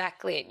too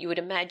backlit. You would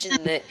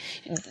imagine that,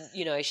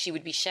 she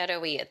would be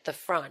shadowy at the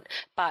front.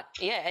 But,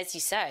 as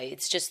you say,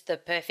 it's just the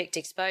perfect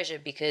exposure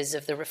because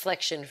of the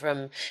reflection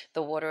from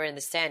the water and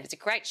the sand. It's a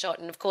great shot.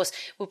 And, of course,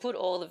 we'll put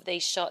all of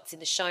these shots in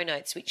the show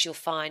notes, which you'll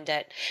find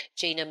at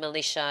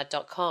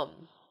ginamilicia.com.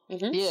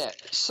 Mm-hmm. Yeah.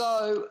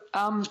 So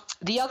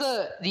the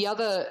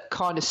other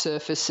kind of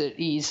surface that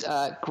is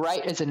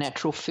great as a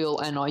natural fill,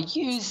 and I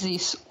use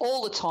this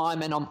all the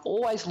time, and I'm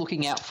always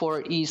looking out for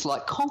it, is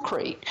like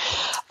concrete.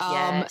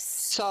 Yes.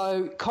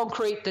 So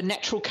concrete, the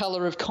natural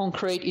colour of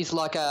concrete is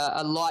like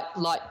a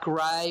light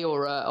grey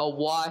or a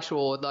white,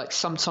 or like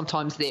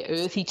sometimes they're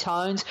earthy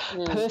tones.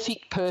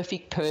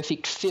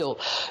 Perfect fill.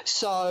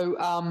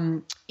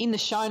 So in the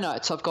show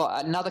notes, I've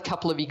got another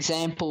couple of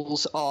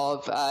examples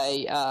of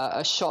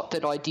a shot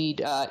that I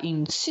did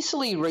in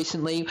Sicily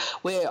recently,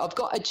 where I've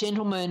got a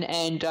gentleman,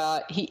 and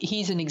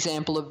here's an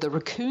example of the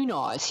raccoon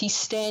eyes. He's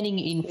standing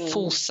in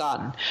full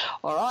sun,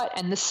 all right,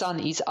 and the sun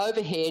is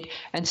overhead,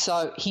 and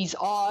so his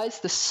eyes,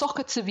 the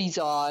sockets of his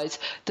eyes,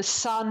 the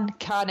sun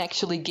can't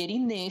actually get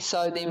in there,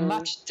 so they're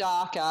much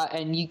darker,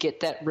 and you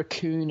get that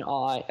raccoon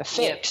eye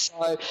effect.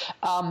 Yep.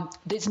 So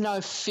there's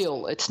no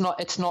fill. It's not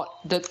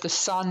that the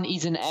sun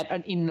isn't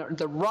in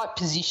the right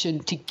position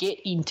to get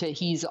into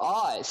his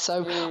eyes.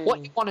 So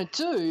what you want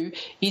to do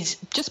is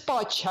just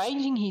by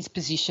changing his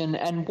position,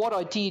 and what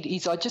I did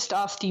is I just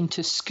asked him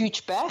to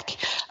scooch back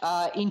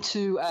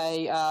into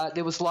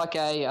there was like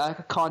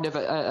a kind of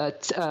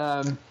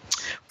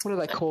what are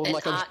they called? An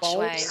like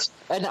archway. A vault,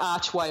 an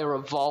archway or a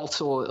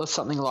vault or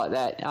something like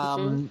that.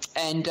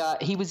 And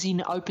he was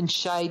in open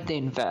shade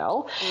then,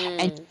 Val,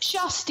 and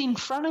just in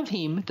front of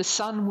him, the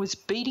sun was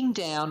beating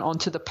down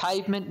onto the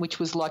pavement, which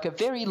was like a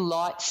very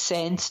light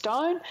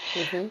sandstone.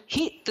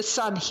 The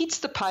sun hits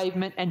the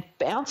pavement and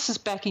bounces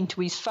back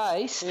into his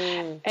face,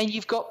 and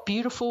you've got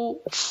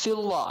beautiful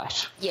fill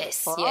light.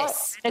 Yes, right?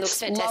 yes. It looks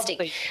fantastic.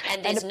 Lovely.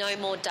 And there's no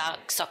more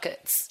dark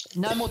sockets.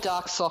 No more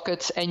dark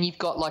sockets, and you've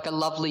got like a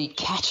lovely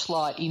catch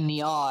light in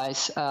the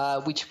eyes,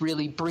 which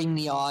really bring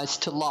the eyes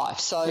to life.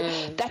 So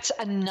that's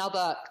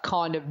another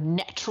kind of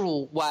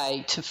natural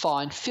way to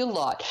find fill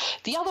light.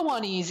 The other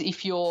one is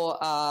if you're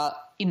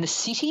in the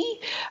city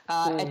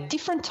at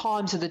different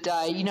times of the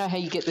day. You know how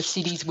you get the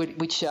cities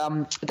which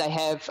they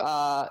have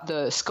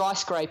the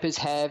skyscrapers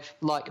have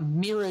like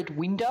mirrored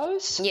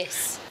windows.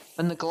 Yes.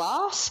 And the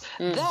glass,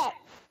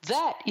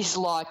 that is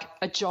like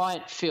a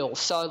giant fill.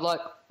 So like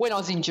when I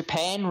was in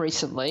Japan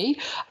recently,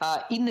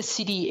 in the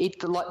city,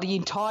 like the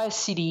entire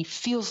city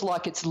feels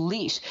like it's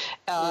lit,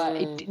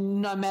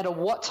 no matter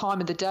what time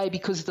of the day,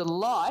 because the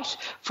light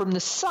from the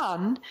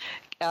sun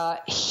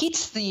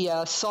hits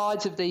the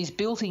sides of these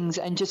buildings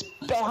and just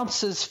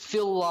bounces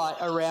fill light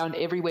around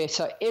everywhere.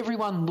 So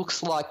everyone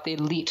looks like they're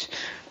lit.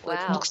 Wow.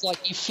 It looks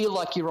like you feel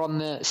like you're on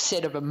the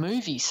set of a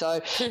movie.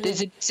 So there's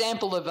an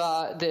example of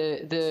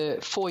the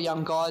four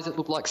young guys that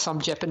look like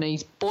some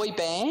Japanese boy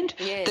band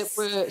that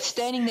were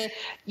standing there.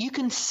 You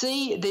can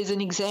see there's an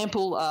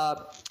example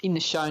in the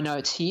show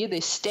notes here.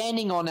 They're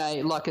standing on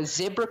a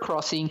zebra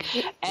crossing,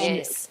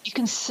 and you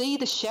can see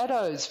the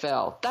shadows,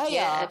 Val. They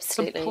are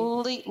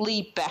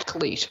completely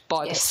backlit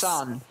by the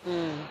sun,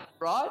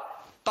 right?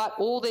 But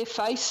all their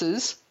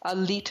faces are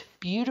lit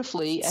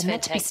beautifully, and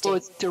that's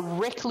because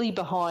directly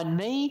behind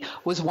me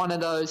was one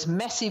of those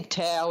massive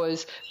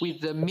towers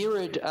with the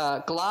mirrored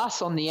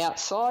glass on the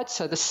outside.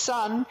 So the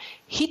sun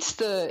hits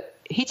the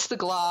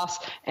glass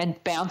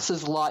and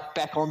bounces light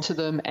back onto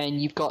them,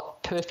 and you've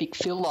got perfect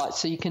fill light.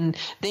 So you can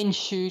then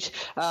shoot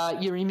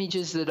your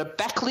images that are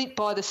backlit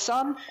by the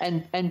sun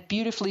and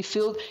beautifully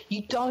filled.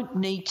 You don't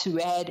need to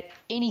add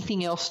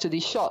anything else to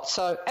this shot.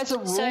 So as a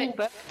rule,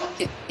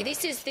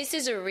 this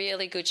is a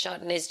really good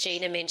shot, and as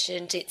Gina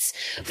mentioned, it's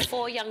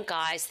four young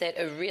guys that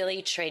are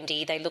really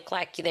trendy. They look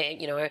like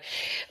they're,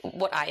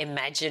 what I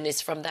imagine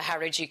is from the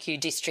Harajuku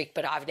district,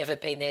 but I've never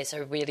been there,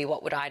 so really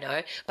what would I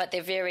know? But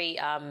they're very,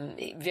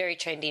 very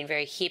trendy and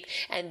very hip,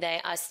 and they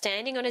are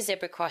standing on a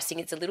zebra crossing.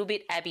 It's a little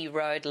bit Abbey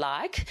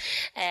Road-like,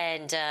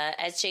 and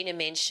as Gina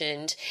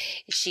mentioned,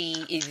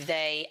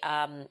 they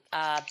are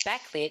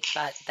backlit,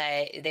 but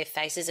their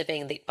faces are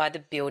being lit by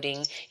the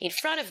building in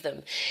front of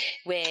them,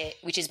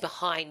 which is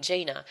behind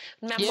Gina.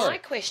 Now, my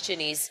question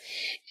is,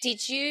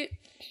 did you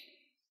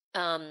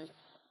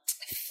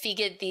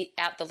figure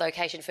out the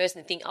location first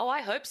and think,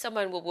 I hope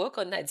someone will work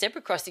on that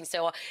zebra crossing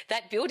so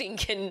that building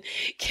can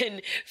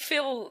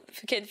fill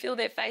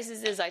their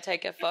faces as I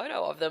take a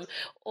photo of them?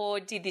 Or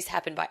did this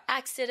happen by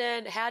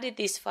accident? How did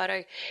this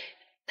photo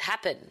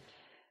happen?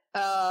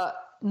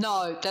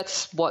 No,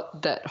 that's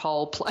what that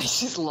whole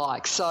place is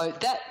like. So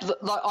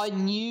I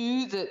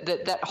knew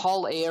that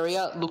whole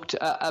area looked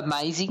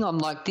amazing. I'm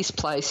like, this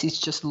place is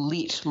just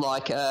lit,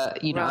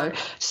 know.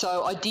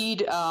 So I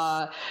did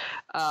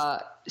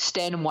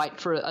stand and wait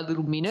for a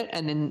little minute,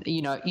 and then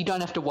you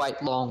don't have to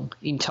wait long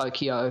in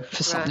Tokyo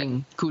for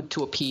something good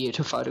to appear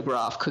to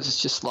photograph, because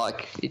it's just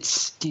like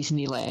it's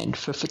Disneyland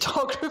for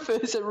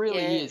photographers. It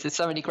really is. There's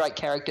so many great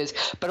characters.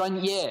 But I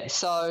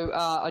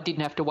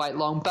didn't have to wait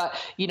long. But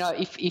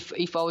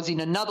if I was in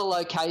another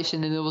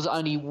location and there was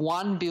only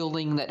one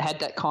building that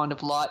had that kind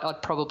of light,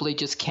 I'd probably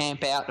just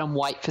camp out and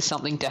wait for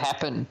something to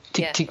happen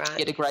to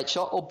get a great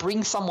shot, or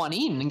bring someone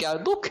in and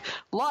go, look,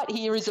 light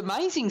here is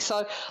amazing.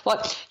 So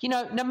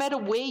no matter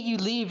where you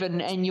live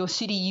and your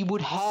city, you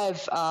would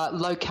have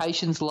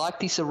locations like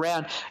this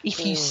around.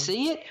 If you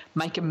see it,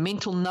 make a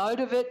mental note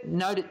of it,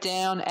 note it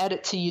down, add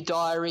it to your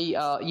diary,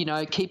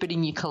 keep it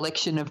in your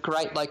collection of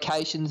great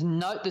locations,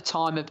 note the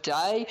time of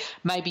day.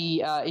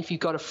 Maybe if you've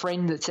got a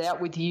friend that's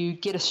out with you,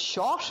 get a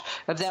shot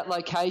of that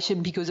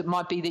location, because it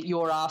might be that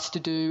you're asked to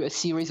do a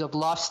series of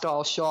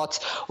lifestyle shots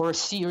or a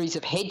series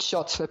of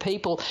headshots for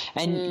people,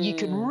 and you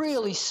can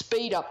really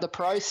speed up the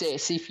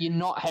process if you're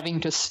not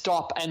having to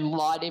stop and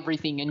light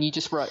everything, and you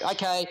just wrote,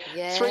 okay,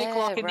 3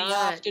 o'clock in the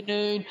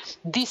afternoon,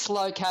 this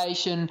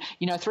location,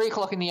 3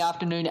 o'clock in the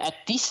afternoon at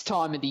this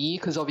time of the year,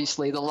 because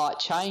obviously the light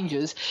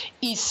changes,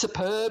 is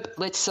superb.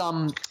 Let's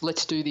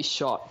do this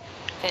shot.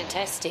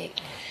 Fantastic.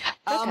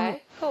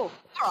 Okay, cool.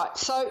 All right,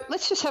 so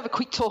let's just have a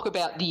quick talk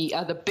about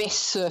the best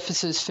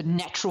surfaces for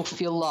natural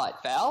fill light,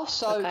 Val.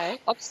 So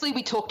obviously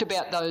we talked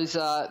about those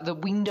the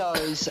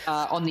windows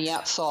on the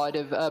outside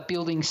of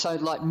buildings. So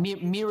like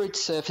mirrored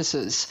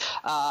surfaces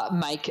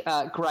make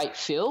great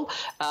fill,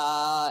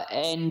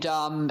 and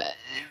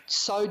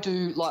so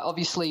do like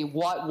obviously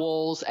white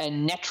walls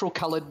and natural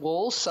coloured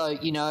walls. So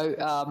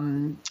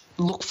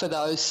look for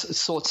those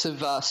sorts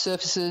of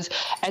surfaces,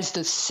 as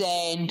does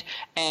sand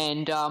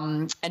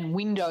and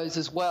windows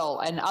as well,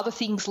 and other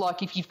things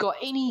like if you've got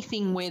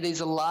anything where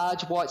there's a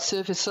large white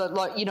surface. So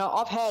like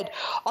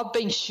I've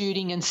been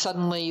shooting and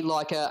suddenly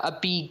like a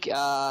big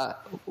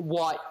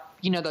white,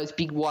 those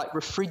big white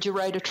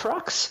refrigerator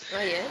trucks.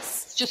 Oh,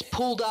 yes. Just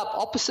pulled up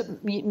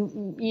opposite,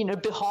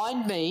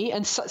 behind me,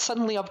 and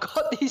suddenly I've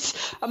got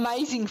this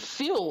amazing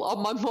fill on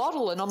my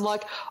model, and I'm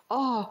like,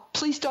 oh,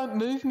 please don't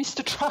move,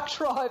 Mr. Truck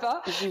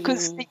Driver,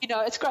 because,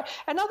 it's great.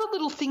 And other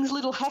little things,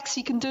 little hacks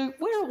you can do,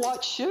 wear a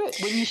white shirt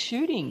when you're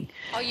shooting.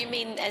 Oh, you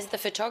mean as the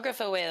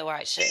photographer wear the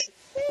white shirt?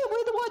 Yeah,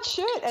 wear the white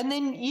shirt, and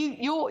then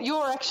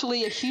you're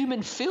actually a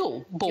human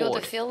fill board.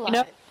 You're the fill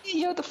light.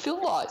 You're the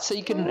fill light, so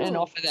you can and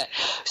offer that.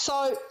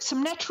 So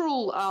some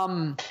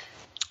natural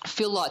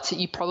fill lights that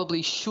you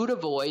probably should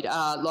avoid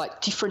are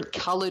like different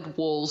coloured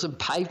walls and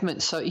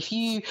pavements. So if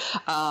you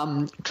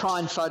try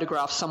and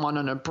photograph someone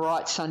on a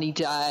bright sunny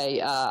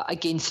day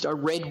against a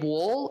red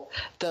wall,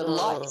 the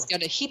light is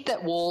going to hit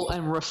that wall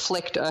and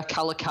reflect a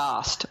colour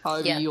cast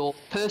over your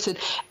person.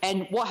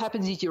 And what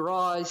happens is your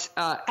eyes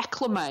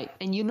acclimate,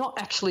 and you're not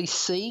actually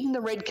seeing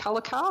the red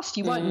colour cast.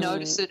 You won't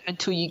notice it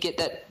until you get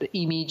that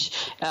image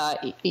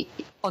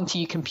onto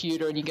your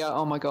computer and you go,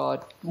 oh my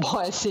God,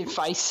 why is their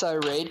face so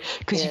red?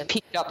 Because you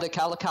picked up the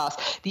colour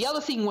cast. The other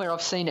thing where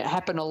I've seen it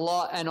happen a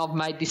lot, and I've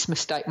made this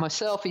mistake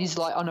myself, is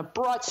like on a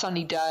bright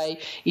sunny day,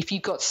 if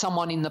you've got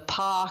someone in the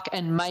park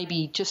and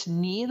maybe just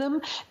near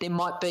them, there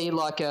might be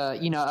like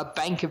a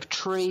bank of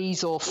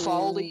trees or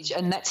foliage,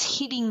 and that's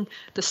hitting,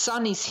 the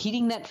sun is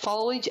hitting that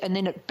foliage, and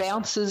then it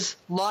bounces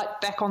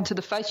light back onto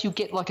the face. You'll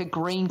get like a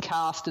green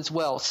cast as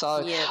well.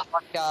 So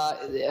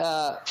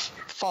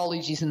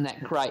foliage isn't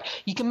that great.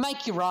 You can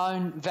make your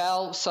own,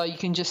 Val, so you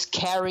can just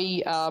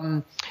carry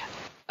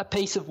a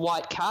piece of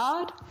white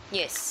card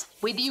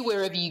with you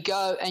wherever you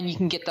go, and you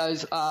can get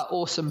those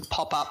awesome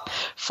pop-up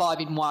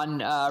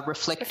 5-in-1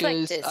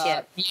 reflectors.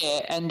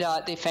 And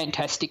they're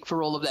fantastic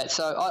for all of that.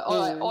 So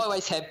I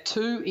always have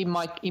 2 in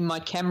my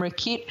camera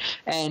kit,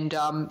 and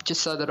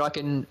just so that I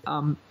can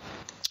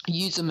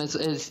use them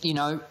as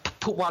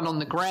put one on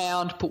the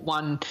ground, put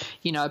one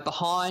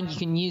behind. You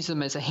can use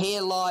them as a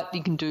hair light.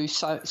 You can do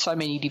so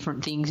many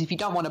different things. If you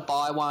don't want to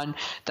buy one,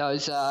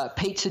 those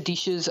pizza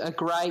dishes are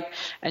great,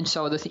 and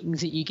so are the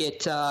things that you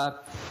get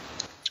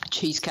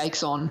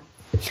cheesecakes on.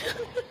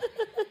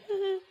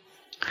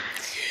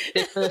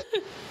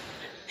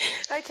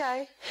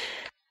 Okay.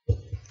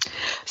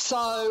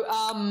 So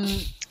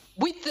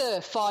with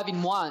the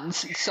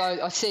 5-in-1s, so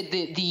I said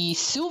that the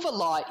silver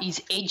light is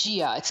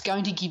edgier. It's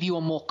going to give you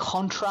a more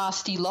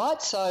contrasty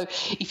light. So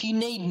if you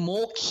need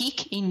more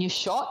kick in your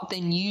shot,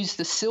 then use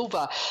the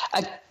silver.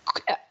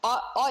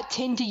 I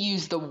tend to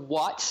use the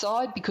white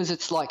side because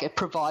it's like it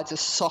provides a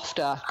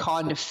softer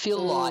kind of fill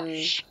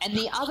light. And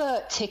the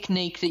other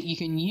technique that you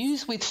can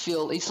use with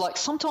fill is like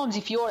sometimes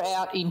if you're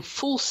out in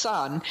full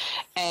sun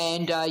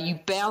and you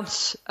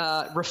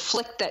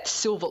reflect that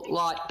silver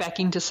light back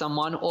into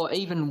someone, or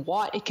even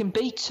white, it can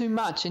be too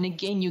much. And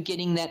again, you're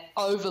getting that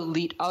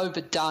overlit,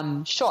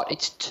 overdone shot.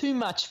 It's too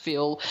much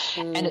fill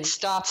and it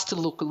starts to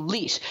look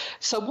lit.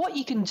 So what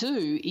you can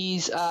do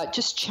is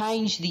just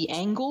change the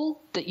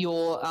angle that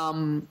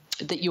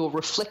you're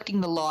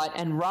reflecting the light,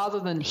 and rather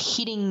than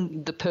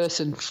hitting the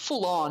person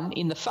full on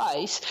in the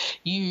face,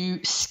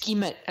 you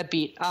skim it a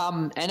bit.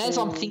 And as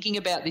I'm thinking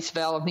about this,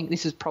 Val, I think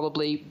this is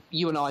probably,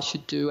 you and I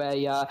should do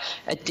a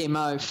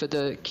demo for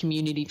the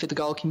community, for the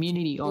gold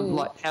community, on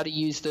like how to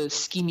use the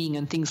skimming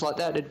and things like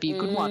that. It'd be a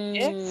good one.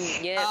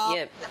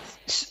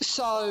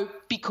 So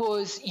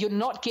because you're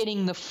not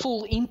getting the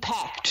full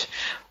impact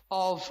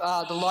of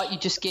the light, you're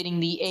just getting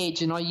the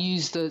edge, and I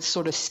use the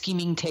sort of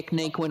skimming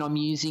technique when I'm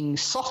using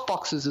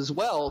softboxes as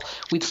well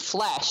with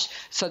flash,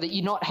 so that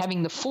you're not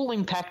having the full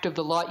impact of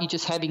the light, you're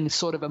just having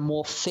sort of a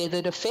more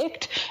feathered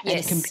effect. And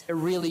it can be a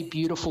really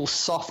beautiful,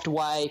 soft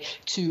way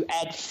to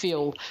add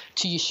fill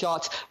to your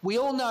shots. We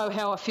all know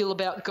how I feel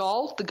about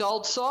gold, the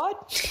gold side.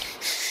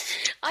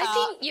 I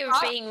think you're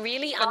being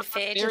really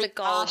unfair to the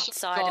gold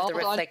side of the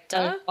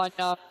reflector. I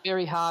know,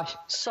 very harsh.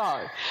 So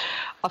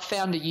I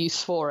found a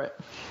use for it.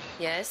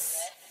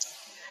 Yes.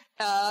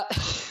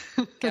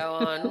 Go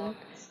on.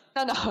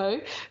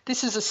 No,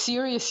 this is a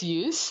serious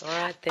use. All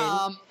right,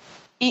 then.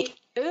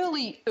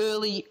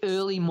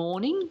 Early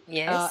morning.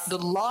 Yes. The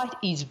light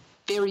is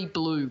very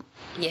blue.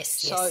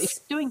 Yes. So if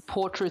you're doing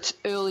portraits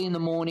early in the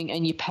morning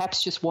and you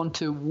perhaps just want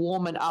to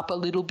warm it up a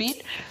little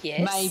bit,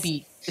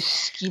 maybe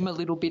skim a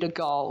little bit of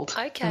gold.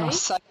 Okay. And I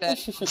say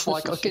that, it's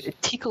like I get a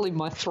tickle in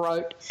my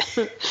throat.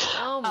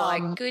 Oh,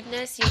 my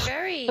goodness. You're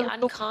very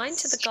unkind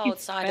to the gold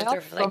side of the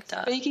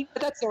reflector. Speaking,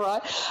 but that's all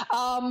right.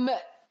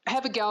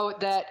 Have a go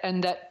at that,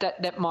 and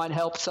that might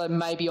help. So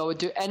maybe I would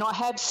do. And I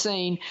have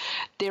seen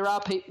there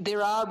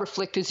are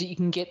reflectors that you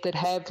can get that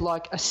have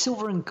like a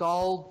silver and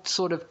gold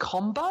sort of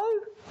combo.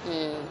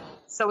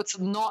 So it's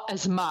not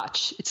as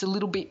much. It's a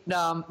little bit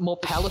more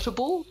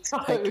palatable. So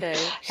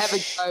have a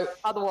go.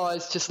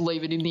 Otherwise, just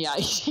leave it in the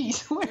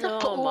 80s.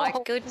 Oh, my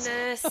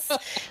goodness.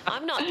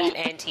 I'm not that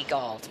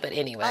anti-gold, but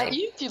anyway.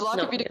 Do you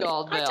like a bit of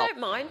gold, Mel? I don't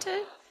mind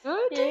it.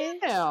 Good.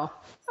 Yeah.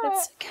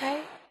 That's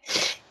okay.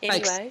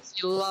 Anyway.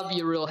 You love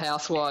your Real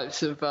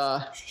Housewives of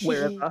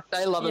wherever.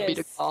 They love a bit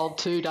of gold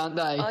too, don't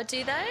they? Oh,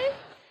 do they?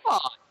 Oh,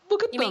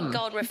 look at them. You mean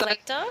gold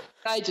reflector?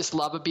 They just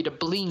love a bit of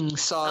bling.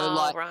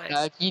 So,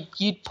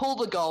 you'd pull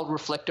the gold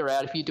reflector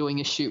out if you're doing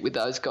a shoot with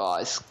those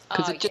guys,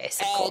 because it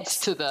just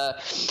adds to the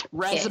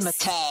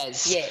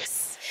razzmatazz.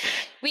 Yes,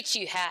 which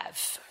you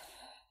have.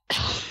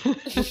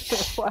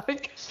 Anyway,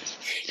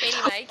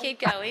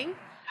 keep going.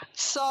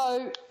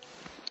 So,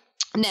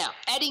 now,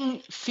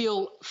 adding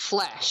fill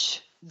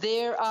flash.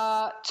 There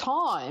are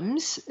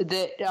times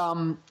that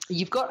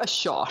you've got a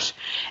shot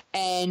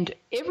and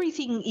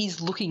everything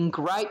is looking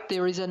great.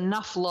 There is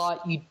enough light.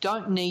 You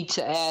don't need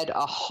to add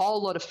a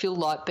whole lot of fill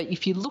light. But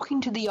if you look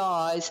into the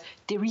eyes,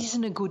 there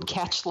isn't a good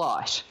catch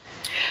light.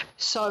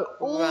 So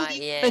all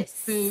you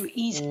do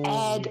is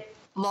add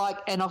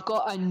and I've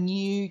got a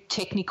new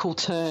technical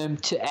term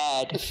to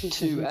add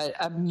to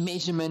a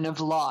measurement of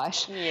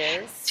light.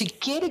 Yes. To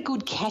get a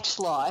good catch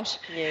light,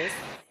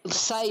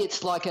 say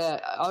it's like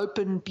a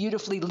open,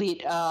 beautifully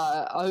lit,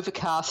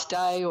 overcast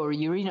day, or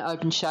you're in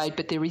open shade,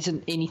 but there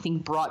isn't anything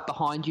bright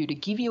behind you to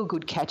give you a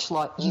good catch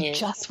light. You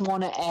just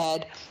want to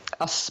add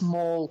a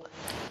small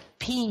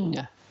ping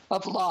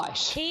of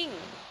light.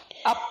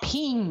 A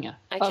ping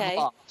of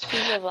light.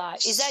 Ping of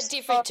light. Is that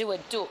different to a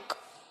dook?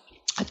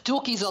 A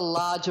dook is a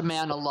large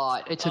amount of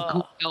light. It's a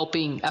good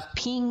helping. A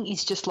ping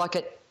is just like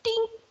a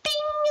ding,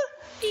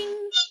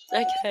 bing.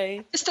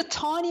 Okay. Just a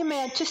tiny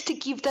amount, just to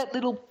give that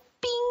little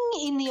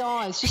bing in the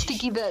eyes, just to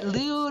give that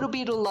little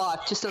bit of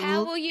life.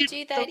 How will you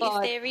do that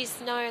if there is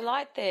no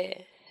light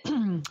there?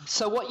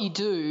 So what you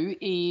do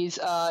is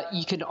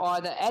you can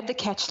either add the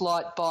catch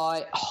light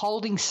by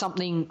holding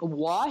something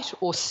white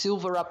or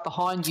silver up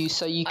behind you,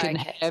 so you can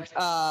have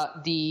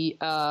the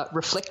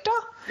reflector.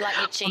 Like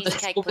your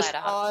cheesecake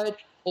platter.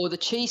 Or the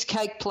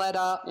cheesecake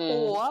platter,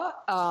 or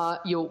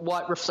your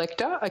white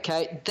reflector.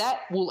 Okay, that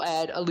will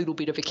add a little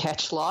bit of a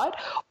catch light.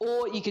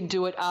 Or you can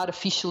do it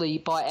artificially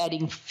by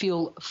adding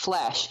fill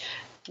flash.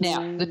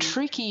 Now, the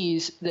trick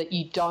is that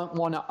you don't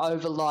want to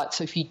overlight.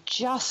 So if you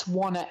just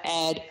want to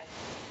add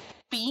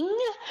bing,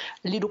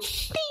 a little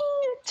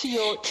bing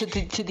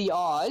to the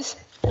eyes.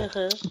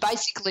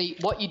 Basically,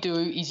 what you do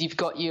is you've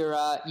got your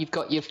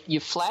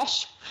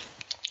flash.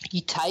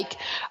 You take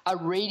a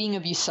reading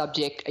of your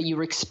subject,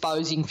 you're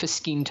exposing for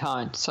skin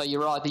tone. So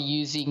you're either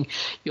using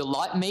your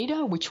light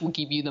meter, which will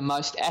give you the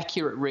most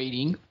accurate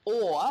reading,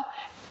 or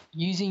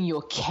using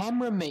your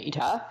camera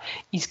meter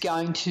is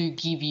going to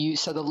give you,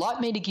 so the light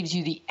meter gives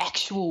you the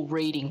actual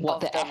reading, what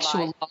the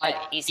actual light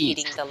is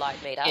hitting the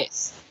light meter.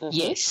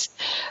 Yes.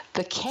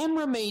 The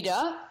camera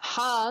meter,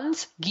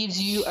 Hans, gives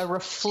you a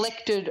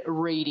reflected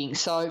reading.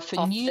 So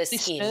for new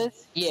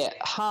listeners,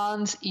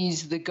 Hans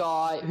is the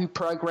guy who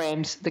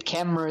programs the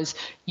cameras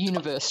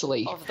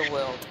universally. Of the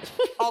world.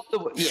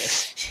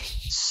 Yes.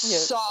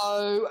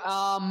 So,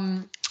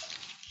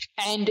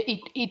 and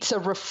it's a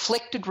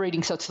reflected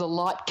reading, so it's the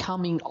light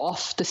coming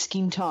off the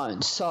skin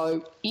tone.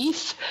 So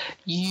if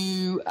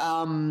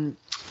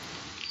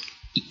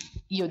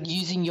you're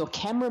using your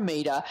camera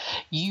meter,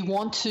 you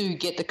want to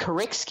get the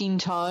correct skin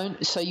tone,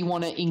 so you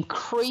want to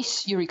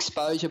increase your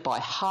exposure by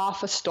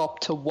half a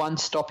stop to 1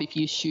 stop if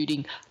you're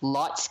shooting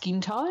light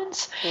skin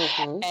tones,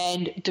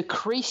 and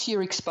decrease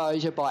your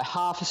exposure by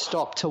half a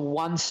stop to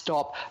 1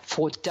 stop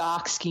for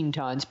dark skin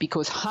tones,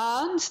 because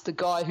Hans, the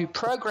guy who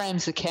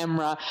programs the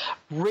camera,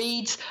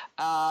 wants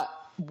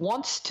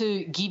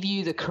to give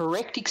you the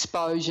correct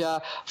exposure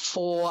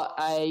for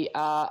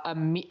a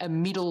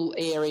middle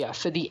area,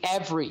 for the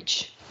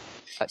average.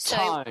 a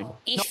tone,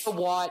 not a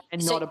white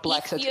and not a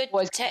black. So it's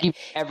always give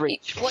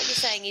average. What you're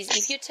saying is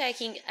if you're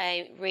taking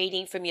a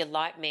reading from your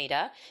light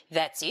meter,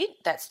 that's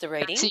it. That's the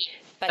reading. That's it.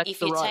 But That's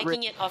if you're right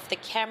taking it off the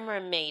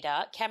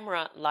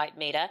camera light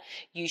meter,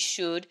 you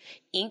should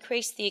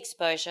increase the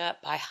exposure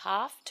by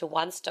half to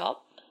one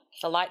stop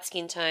for light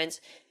skin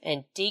tones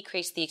and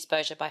decrease the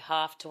exposure by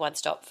half to one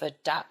stop for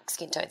dark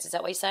skin tones. Is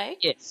that what you're saying?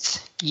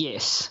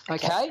 Yes.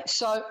 Okay.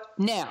 So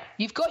now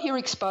you've got your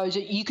exposure.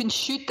 You can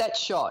shoot that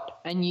shot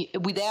and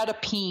without a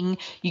ping,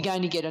 you're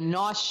going to get a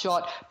nice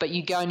shot, but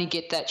you're going to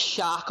get that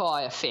shark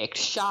eye effect.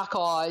 Shark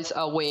eyes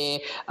are where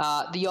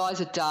the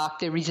eyes are dark.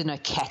 There isn't a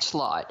catch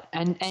light.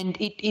 And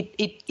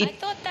it I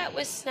thought that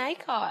was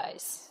snake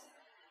eyes.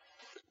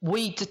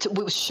 It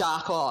was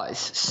shark eyes.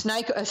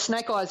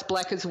 Snake eyes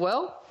black as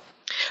well.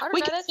 I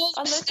don't know.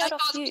 I learned that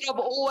off you. I've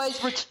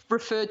always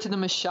referred to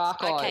them as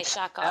shark eyes. Okay,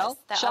 shark eyes.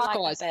 Shark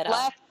eyes, better.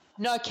 Black,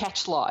 no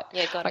catch light.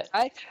 Yeah, got it.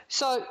 Okay,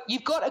 so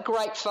you've got a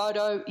great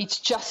photo. It's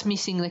just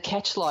missing the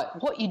catch light.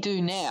 What you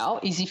do now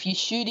is if you're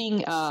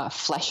shooting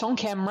flash on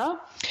camera,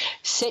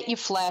 set your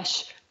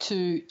flash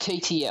to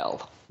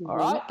TTL. All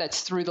right,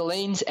 that's through the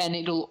lens and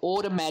it'll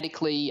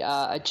automatically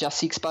adjust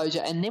the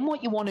exposure. And then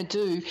what you want to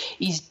do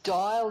is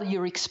dial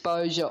your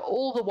exposure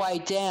all the way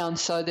down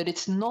so that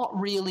it's not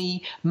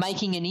really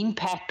making an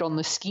impact on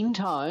the skin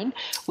tone.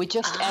 We're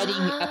just adding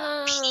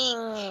a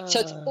ping.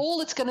 So all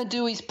it's going to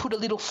do is put a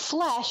little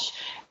flash,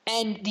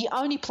 and the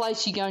only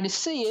place you're going to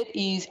see it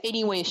is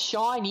anywhere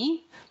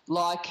shiny,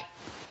 like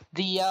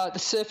the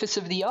surface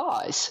of the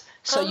eyes.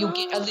 So you'll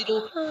get a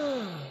little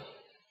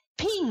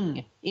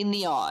ping in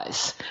the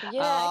eyes.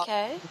 Yeah,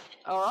 okay.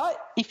 All right.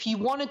 If you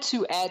wanted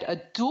to add a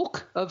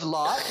dook of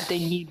light, then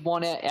you'd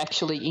want to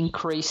actually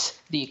increase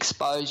the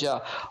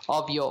exposure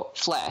of your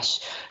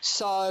flash.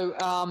 So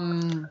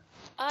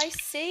I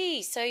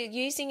see. So you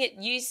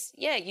use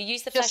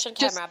the flash on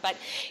camera, but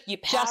you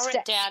power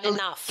it down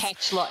enough.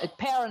 Catch light,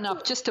 power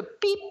enough, just a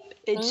beep.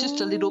 It's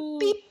just a little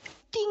beep,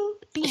 ding,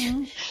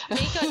 bing.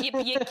 Nico,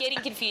 you're getting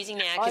confusing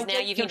now because now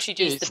you've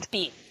introduced the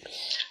beep.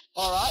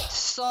 All right,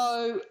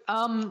 so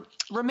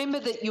remember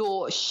that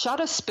your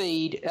shutter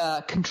speed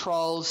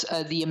controls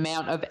the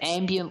amount of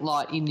ambient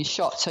light in the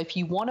shot. So if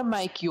you want to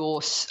make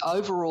your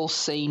overall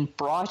scene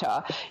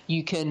brighter,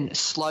 you can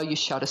slow your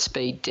shutter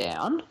speed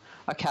down.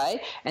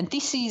 Okay, and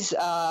this is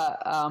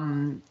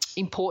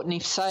important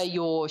if, say,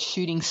 you're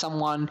shooting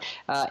someone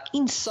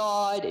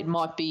inside. It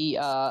might be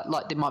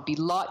like there might be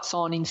lights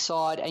on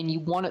inside and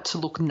you want it to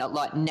look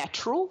like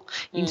natural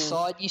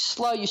inside. You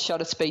slow your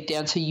shutter speed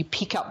down so you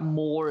pick up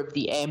more of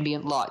the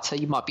ambient light. So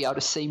you might be able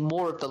to see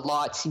more of the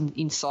lights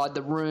inside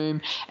the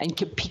room and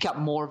can pick up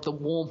more of the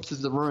warmth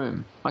of the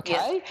room.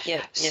 Okay?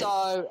 Yeah.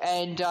 So,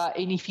 and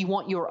if you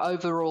want your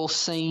overall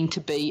scene to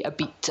be a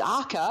bit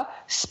darker,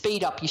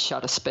 speed up your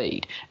shutter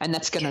speed. And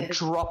that's going to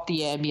drop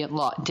the ambient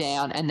light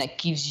down, and that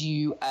gives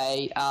you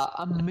a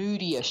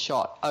moodier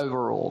shot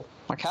overall.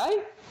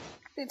 Okay?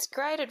 It's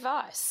great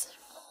advice.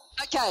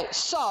 Okay,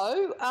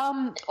 so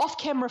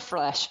off-camera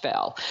flash,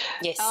 Val.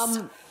 Yes.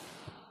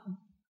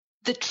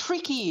 The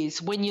trick is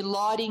when you're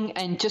lighting,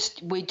 and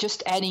we're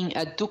just adding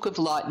a dook of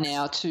light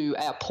now to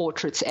our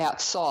portraits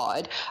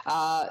outside.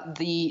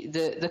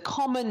 The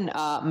common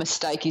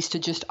mistake is to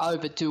just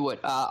overdo it,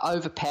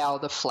 overpower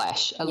the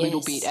flash a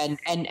little bit, and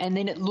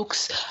then it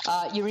looks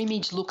your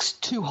image looks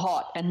too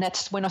hot. And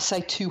that's when I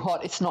say too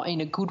hot, it's not in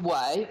a good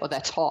way. Or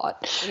that's hot.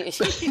 It's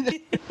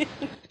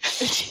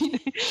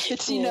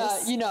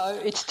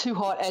too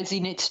hot, as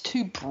in it's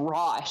too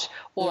bright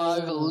or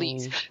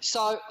overlit.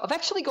 So I've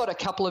actually got a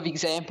couple of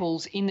examples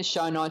in the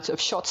show notes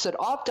of shots that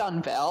I've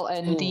done, Val,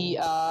 and the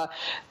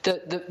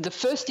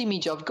first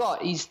image I've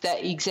got is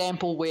that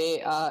example where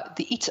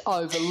it's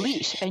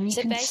overlit, and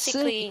you can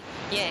see.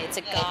 It's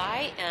a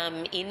guy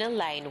in a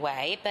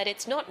laneway, but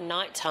it's not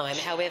nighttime.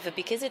 However,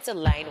 because it's a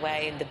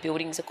laneway and the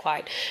buildings are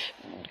quite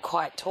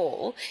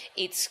tall,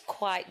 it's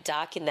quite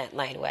dark in that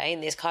laneway,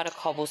 and there's kind of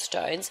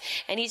cobblestones,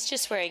 and he's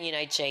just wearing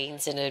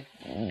jeans and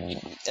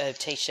a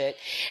t-shirt,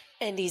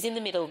 and he's in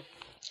the middle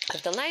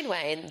of the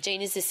laneway, and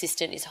Gina's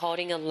assistant is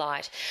holding a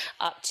light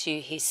up to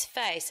his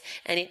face,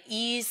 and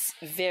you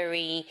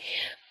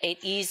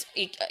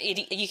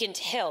can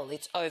tell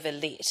it's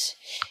overlit.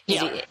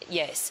 Yeah.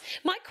 Yes.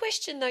 My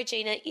question though,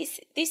 Gina, is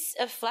this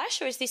a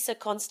flash or is this a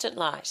constant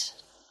light?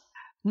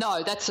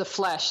 No, that's a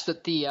flash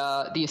that the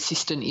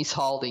assistant is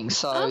holding.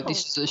 So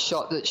this is a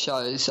shot that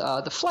shows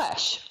the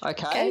flash.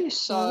 Okay?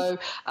 So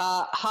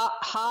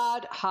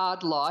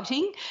hard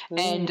lighting,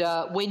 and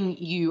when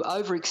you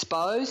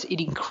overexpose,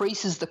 it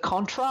increases the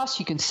contrast.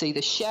 You can see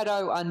the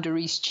shadow under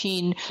his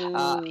chin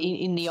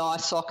in the eye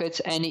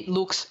sockets, and it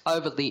looks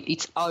overlit.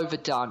 It's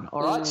overdone.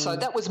 All right. So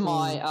that was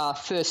my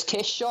first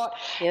test shot,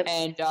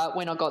 and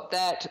when I got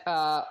that,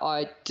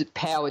 I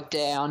powered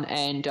down,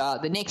 and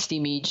the next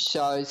image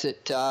shows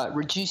it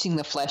reducing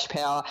the flash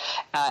power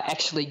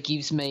actually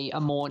gives me a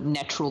more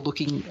natural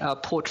looking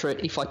portrait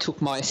if I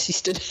took my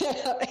assistant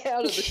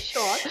out of the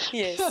shot.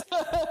 Yes.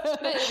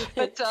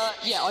 But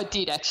I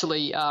did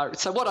actually.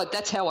 So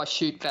that's how I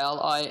shoot, Val.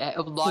 I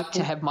like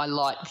to have my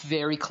light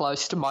very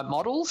close to my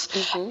models,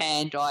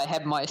 and I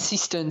have my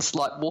assistants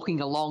like walking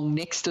along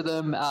next to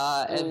them,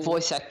 a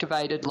voice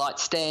activated light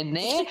stand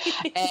there,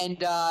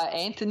 and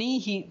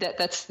Anthony,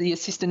 that's the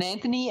assistant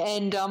Anthony,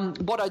 and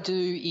what I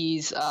do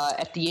is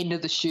at the end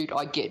of the shoot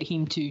I get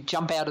him to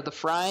jump out of the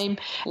frame,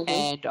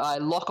 and I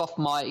lock off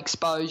my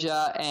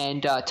exposure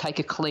and take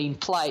a clean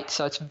plate,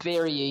 so it's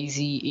very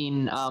easy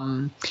in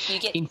you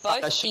get in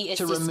both Photoshop the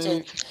to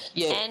remove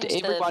and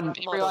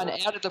everyone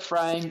out of the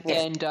frame,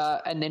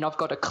 and then I've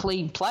got a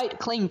clean plate,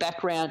 clean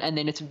background, and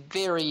then it's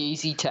very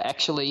easy to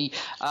actually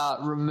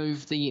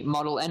remove the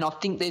model. And I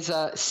think there's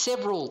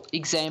several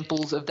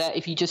examples of that.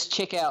 If you just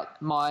check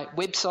out my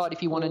website,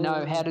 if you want to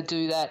know how to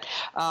do that,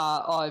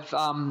 I've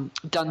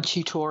done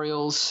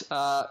tutorials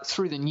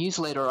through the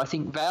newsletter, I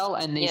think, Val,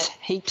 and there's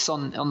heaps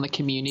on the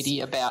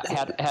community about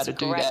how to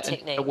do that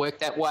technique. And to work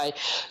that way.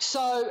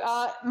 So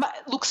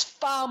it looks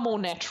far more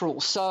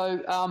natural.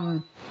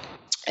 So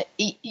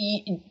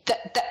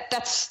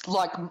that's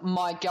like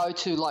my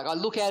go-to. Like I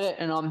look at it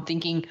and I'm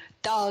thinking,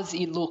 does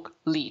it look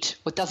lit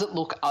or does it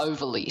look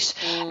overlit?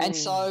 And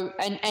so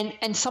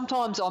and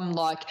sometimes I'm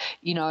like,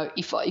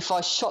 if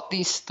I shot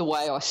this the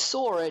way I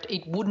saw it,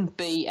 it wouldn't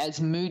be as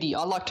moody.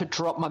 I like to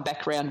drop my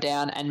background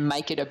down and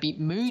make it a bit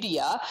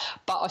moodier,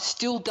 but I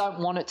still don't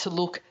want it to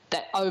look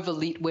that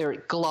overlit where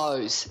it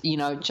glows,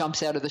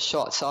 jumps out of the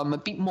shot. So I'm a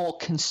bit more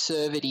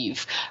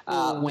conservative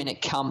when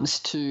it comes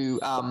to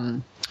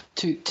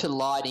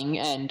lighting,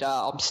 and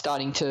I'm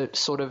starting to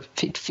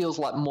it feels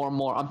like more and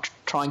more I'm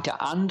trying to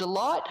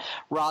underlight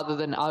rather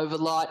than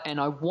overlight, and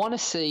I want to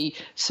see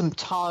some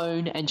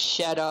tone and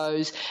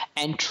shadows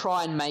and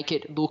try and make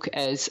it look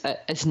as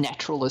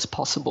natural as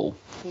possible.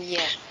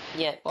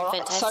 Yeah, right.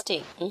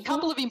 Fantastic. So a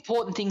couple of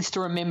important things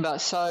to remember.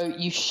 So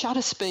your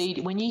shutter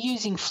speed, when you're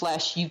using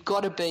flash, you've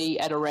got to be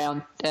at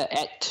around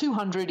at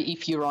 200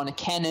 if you're on a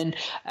Canon,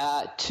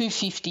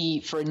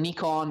 250 for a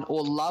Nikon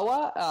or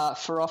lower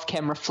for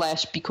off-camera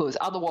flash, because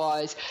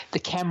otherwise the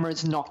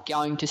camera's not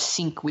going to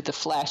sync with the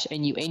flash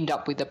and you end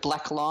up with a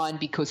black line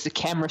because the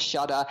camera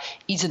shutter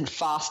isn't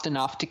fast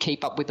enough to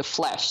keep up with the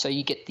flash. So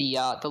you get the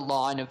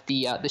line of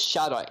the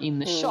shutter in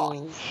the shot.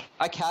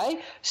 Okay,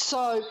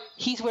 so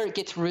here's where it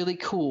gets really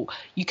cool.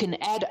 You can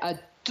add a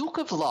duck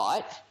of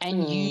light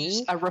and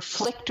use a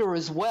reflector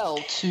as well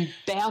to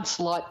bounce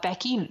light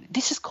back in.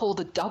 This is called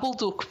a double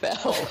duck,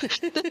 Val.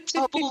 The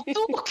double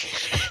duck.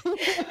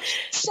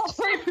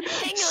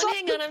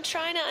 Hang on. I'm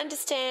trying to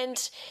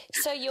understand.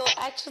 So you're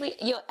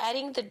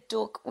adding the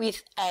duck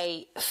with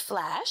a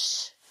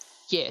flash.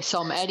 Yeah,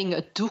 so I'm adding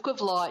a duck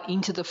of light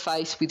into the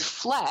face with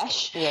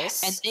flash.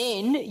 Yes. And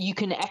then you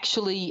can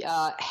actually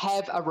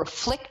have a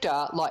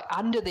reflector like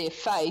under their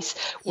face,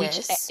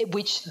 which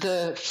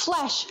the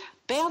flash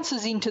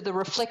bounces into the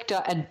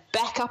reflector and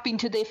back up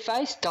into their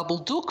face. Double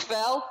duck,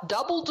 Val,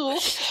 double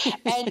duck.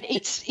 And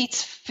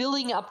it's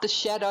filling up the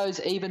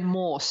shadows even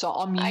more. So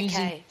I'm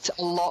using it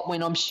a lot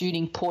when I'm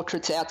shooting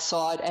portraits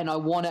outside, and I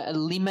want to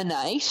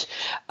eliminate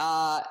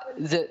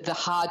the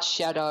hard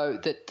shadow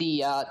that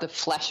the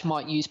flash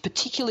might use,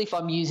 particularly if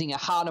I'm using a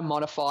harder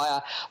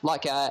modifier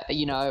like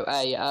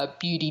a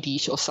beauty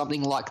dish or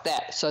something like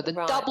that. So the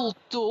double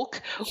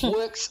duck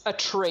works a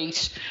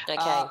treat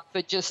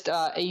for just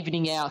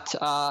evening out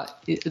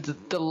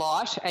the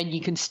light, and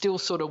you can still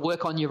sort of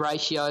work on your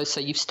ratios,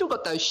 so you've still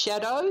got those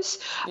shadows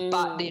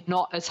but they're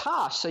not as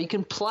harsh, so you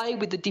can play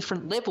with the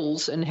different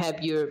levels and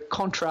have your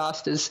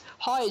contrast as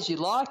high as you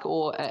like,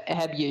 or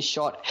have your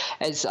shot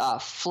as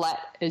flat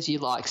as you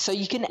like. So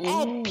you can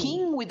add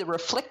ping with a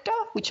reflector,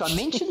 which I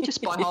mentioned,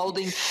 just by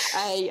holding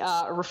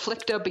a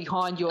reflector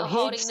behind your head.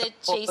 Holding the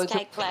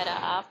cheesecake platter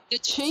up. The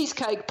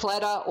cheesecake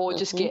platter, or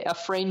just get a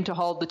friend to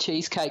hold the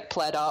cheesecake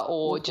platter,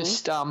 or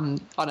just, I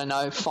don't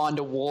know, find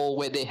a wall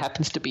where there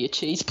happens to be a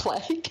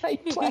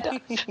cheesecake platter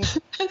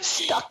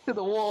stuck to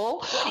the wall.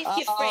 What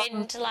if your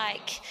friend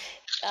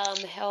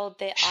held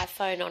their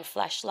iPhone on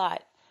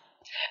flashlight?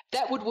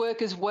 That would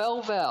work as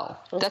well, Val.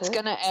 That's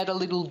going to add a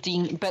little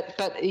ding, but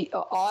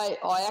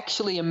I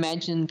actually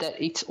imagine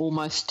that it's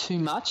almost too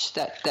much.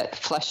 That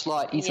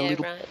flashlight is a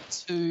little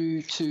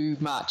too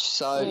much.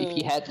 So if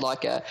you had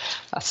like a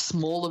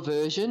smaller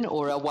version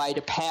or a way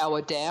to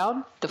power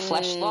down the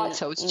flashlight,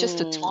 so it's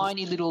just a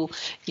tiny little,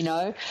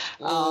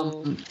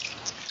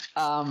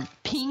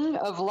 ping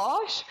of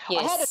light. Yes.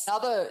 I had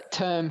another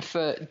term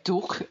for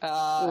duck,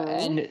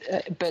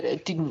 but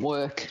it didn't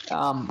work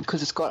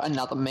because it's got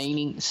another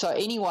meaning. So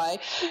anyway,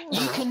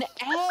 you can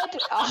add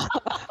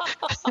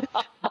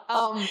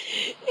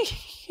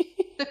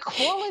the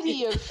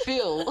quality of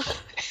fill.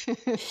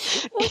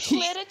 Which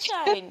letter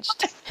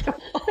changed?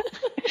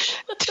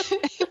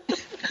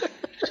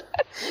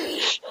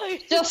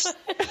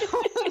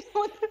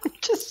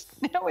 Just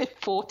now we're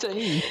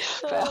 14.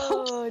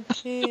 Oh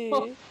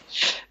dear.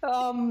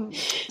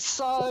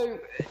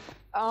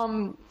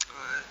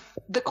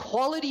 the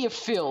quality of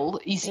fill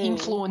is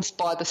influenced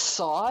by the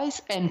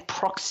size and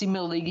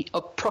proximity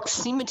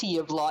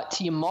of light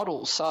to your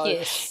model. So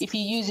if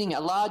you're using a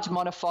large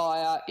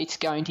modifier, it's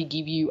going to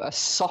give you a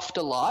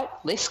softer light,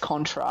 less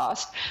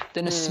contrast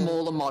than a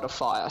smaller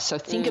modifier. So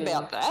think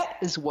about that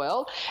as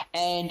well.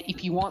 And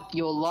if you want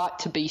your light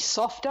to be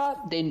softer,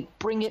 then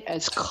bring it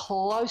as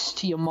close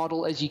to your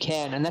model as you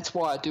can. And that's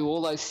why I do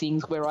all those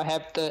things where I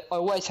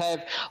always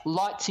have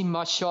lights in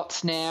my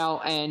shots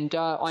now, and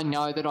I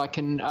know that I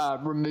can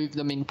remove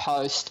them in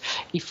post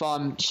if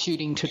I'm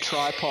shooting to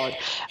tripod.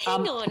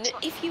 Hang on,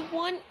 if you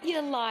want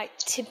your light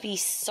to be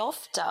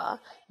softer,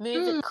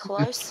 move it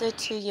closer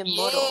to your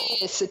model.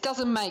 Yes, it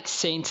doesn't make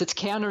sense. It's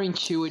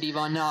counterintuitive,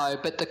 I know,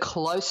 but the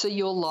closer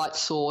your light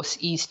source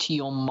is to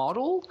your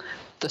model,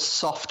 the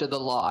softer the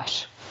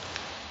light.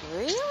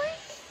 Really?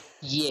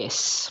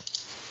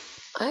 Yes.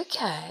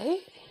 Okay.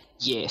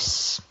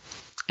 Yes.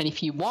 And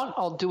if you want,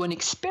 I'll do an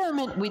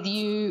experiment with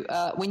you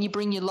when you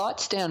bring your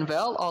lights down,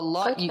 Val. I'll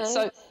light you.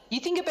 So you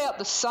think about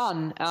the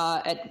sun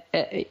no,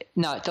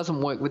 it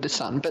doesn't work with the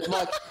sun, but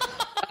like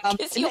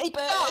it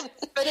does,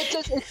 but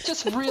it's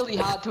just really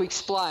hard to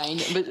explain.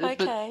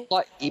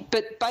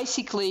 But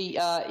basically,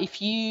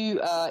 if you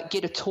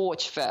get a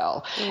torch,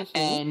 Val,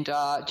 and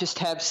just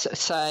have,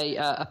 say,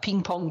 a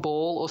ping pong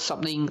ball or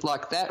something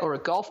like that, or a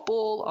golf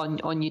ball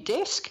on your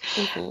desk,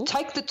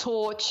 take the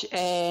torch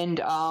and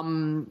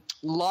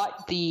light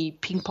the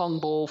ping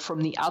pong ball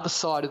from the other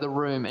side of the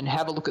room and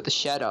have a look at the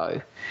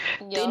shadow.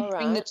 Then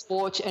bring the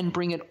torch and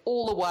bring it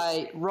all the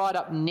way right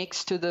up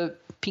next to the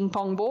ping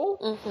pong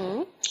ball,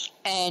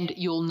 and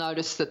you'll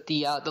notice that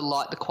the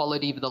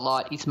quality of the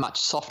light is much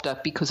softer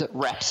because it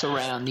wraps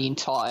around the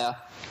entire.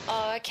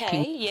 Oh,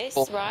 okay. Yes,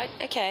 ball. Right.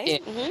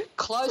 Okay. Yeah.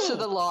 Closer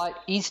the light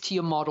is to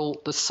your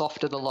model, the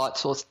softer the light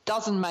source.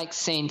 Doesn't make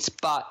sense,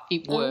 but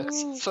it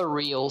works for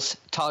reals,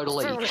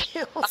 totally. For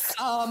reals.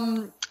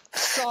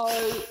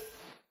 So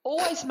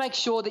always make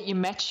sure that you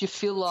match your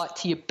fill light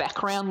to your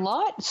background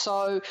light.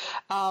 So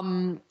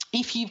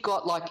if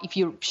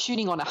you're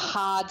shooting on a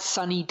hard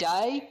sunny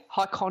day,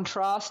 high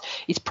contrast,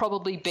 it's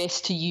probably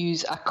best to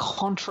use a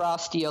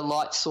contrastier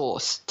light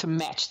source to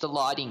match the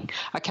lighting.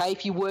 Okay,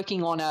 if you're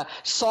working on a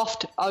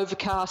soft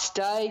overcast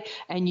day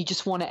and you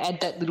just want to add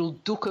that little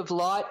dook of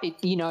light,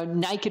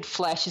 naked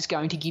flash is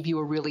going to give you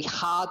a really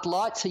hard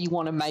light, so you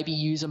want to maybe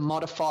use a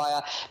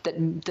modifier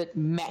that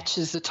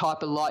matches the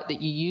type of light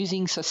that you're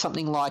using. So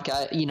something like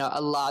a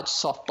large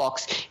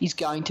softbox is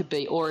going to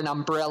be, or an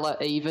umbrella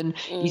even,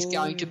 is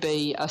going to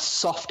be a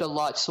softer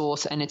light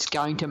source, and it's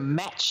going to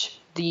match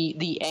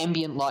the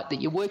ambient light that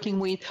you're working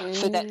with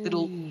for that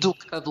little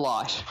dook of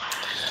light.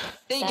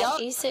 There you go.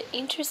 That is an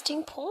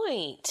interesting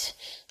point.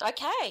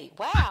 Okay,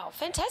 wow,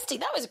 fantastic.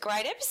 That was a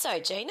great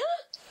episode, Gina.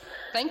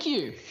 Thank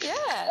you.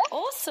 Yeah,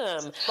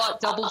 awesome.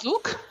 Like double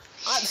dook?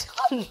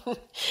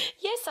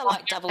 Yes, I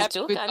like double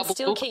dook. I'm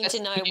still keen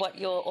to know what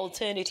your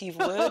alternative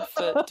word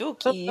for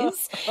dook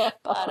is,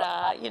 but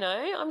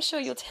I'm sure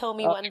you'll tell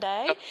me one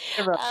day.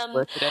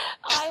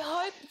 I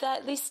hope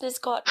that listeners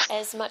got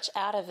as much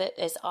out of it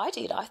as I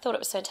did. I thought it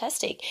was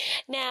fantastic.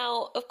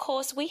 Now, of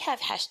course, we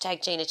have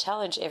hashtag Gina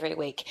Challenge every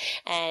week,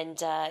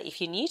 and if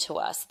you're new to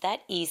us,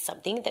 that is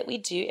something that we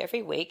do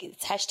every week.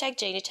 It's hashtag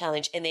Gina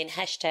Challenge and then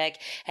hashtag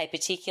a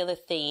particular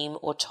theme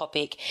or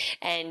topic,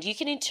 and you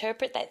can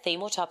interpret that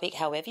theme or topic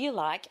however you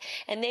like,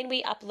 and then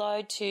we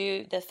upload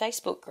to the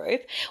Facebook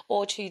group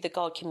or to the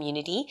Gold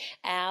community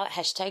our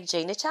hashtag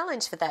Gina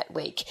Challenge for that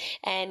week.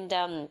 And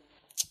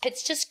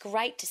it's just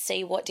great to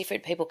see what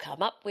different people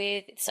come up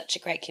with. It's such a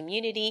great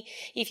community.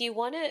 If you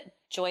want to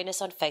join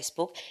us on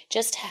Facebook,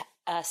 just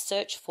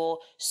search for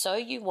So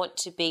You Want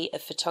to Be a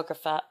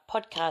Photographer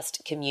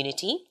podcast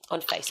community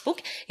on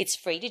Facebook. It's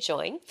free to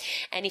join.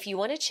 And if you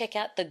want to check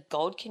out the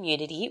Gold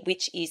community,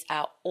 which is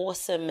our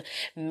awesome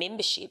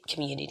membership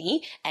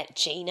community at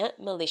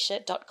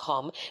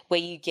GinaMilitia.com, where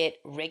you get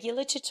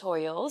regular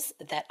tutorials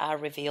that are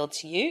revealed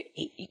to you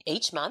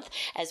each month,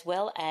 as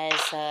well as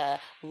a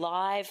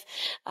live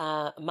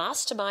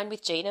mastermind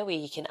with Gina where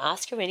you can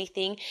ask her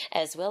anything,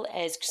 as well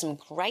as some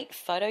great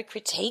photo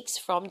critiques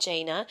from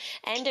Gina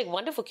and a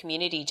wonderful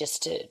community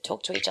just to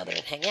talk to each other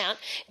and hang out,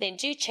 then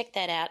do check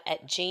that out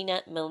at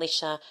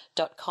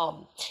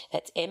GinaMilitia.com.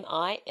 That's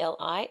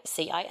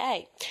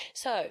MILICIA.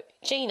 So,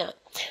 Gina,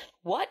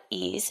 what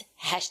is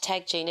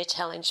hashtag Gina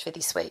Challenge for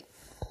this week?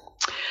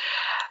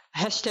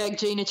 Hashtag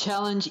Gina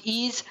Challenge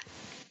is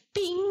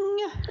Bing.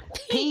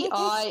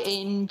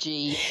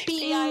 P-I-N-G. Bing.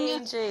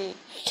 P-I-N-G.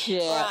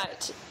 Yeah.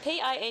 Right.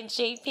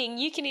 P-I-N-G, ping.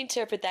 You can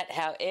interpret that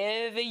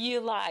however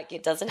you like.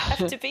 It doesn't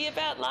have to be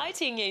about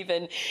lighting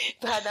even.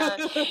 But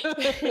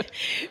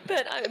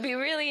it'd be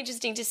really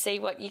interesting to see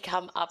what you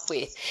come up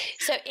with.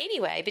 So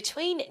anyway,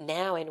 between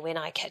now and when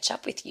I catch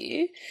up with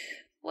you,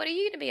 what are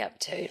you going to be up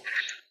to?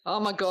 Oh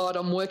my God,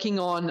 I'm working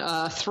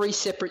on 3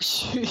 separate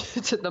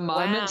shoots at the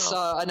moment.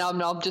 Wow. So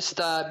I'm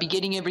just be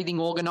getting everything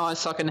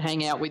organised so I can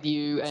hang out with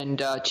you and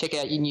check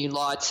out your new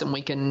lights, and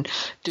we can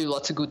do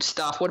lots of good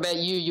stuff. What about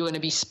you? You're going to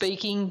be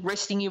speaking,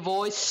 resting your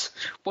voice.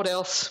 What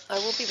else? I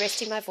will be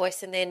resting my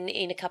voice, and then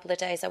in a couple of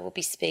days I will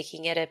be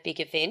speaking at a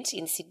big event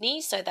in Sydney.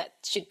 So that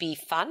should be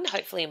fun.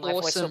 Hopefully my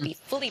voice will be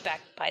fully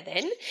back by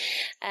then.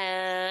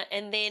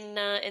 And then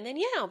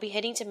I'll be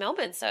heading to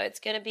Melbourne. So it's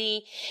going to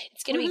be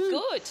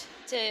good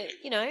to,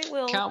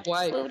 Can't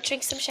wait. We'll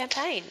drink some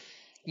champagne.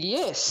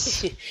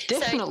 Yes,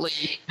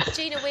 definitely. So,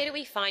 Gina, where do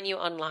we find you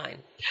online?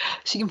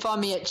 So you can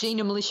find me at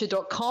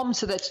ginamilicia.com.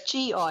 So that's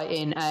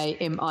GINAMILICIA.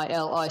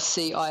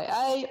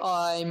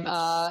 I'm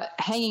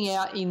hanging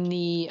out in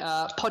the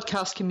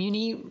podcast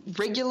community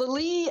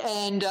regularly,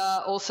 and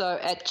also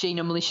at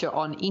Gina Milicia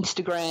on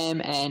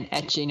Instagram and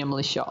at Gina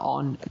Milicia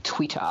on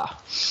Twitter.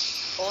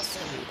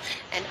 Awesome.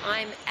 And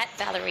I'm at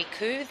Valerie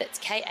Khoo, that's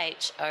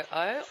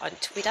KHOO, on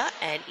Twitter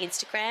and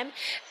Instagram.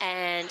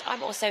 And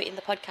I'm also in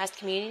the podcast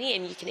community,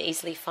 and you can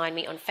easily find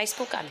me on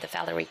Facebook. I'm the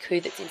Valerie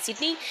Khoo that's in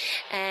Sydney.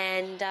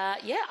 And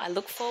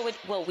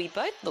we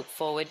both look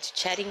forward to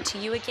chatting to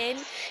you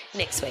again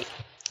next week.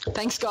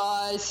 Thanks,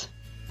 guys.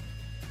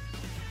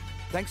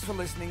 Thanks for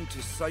listening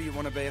to So You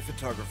Want to Be a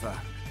Photographer.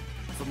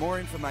 For more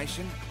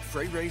information,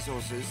 free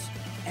resources,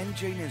 and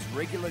Gina's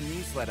regular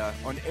newsletter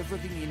on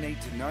everything you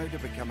need to know to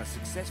become a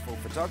successful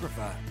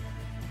photographer,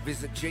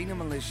 visit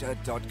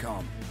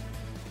ginamilicia.com.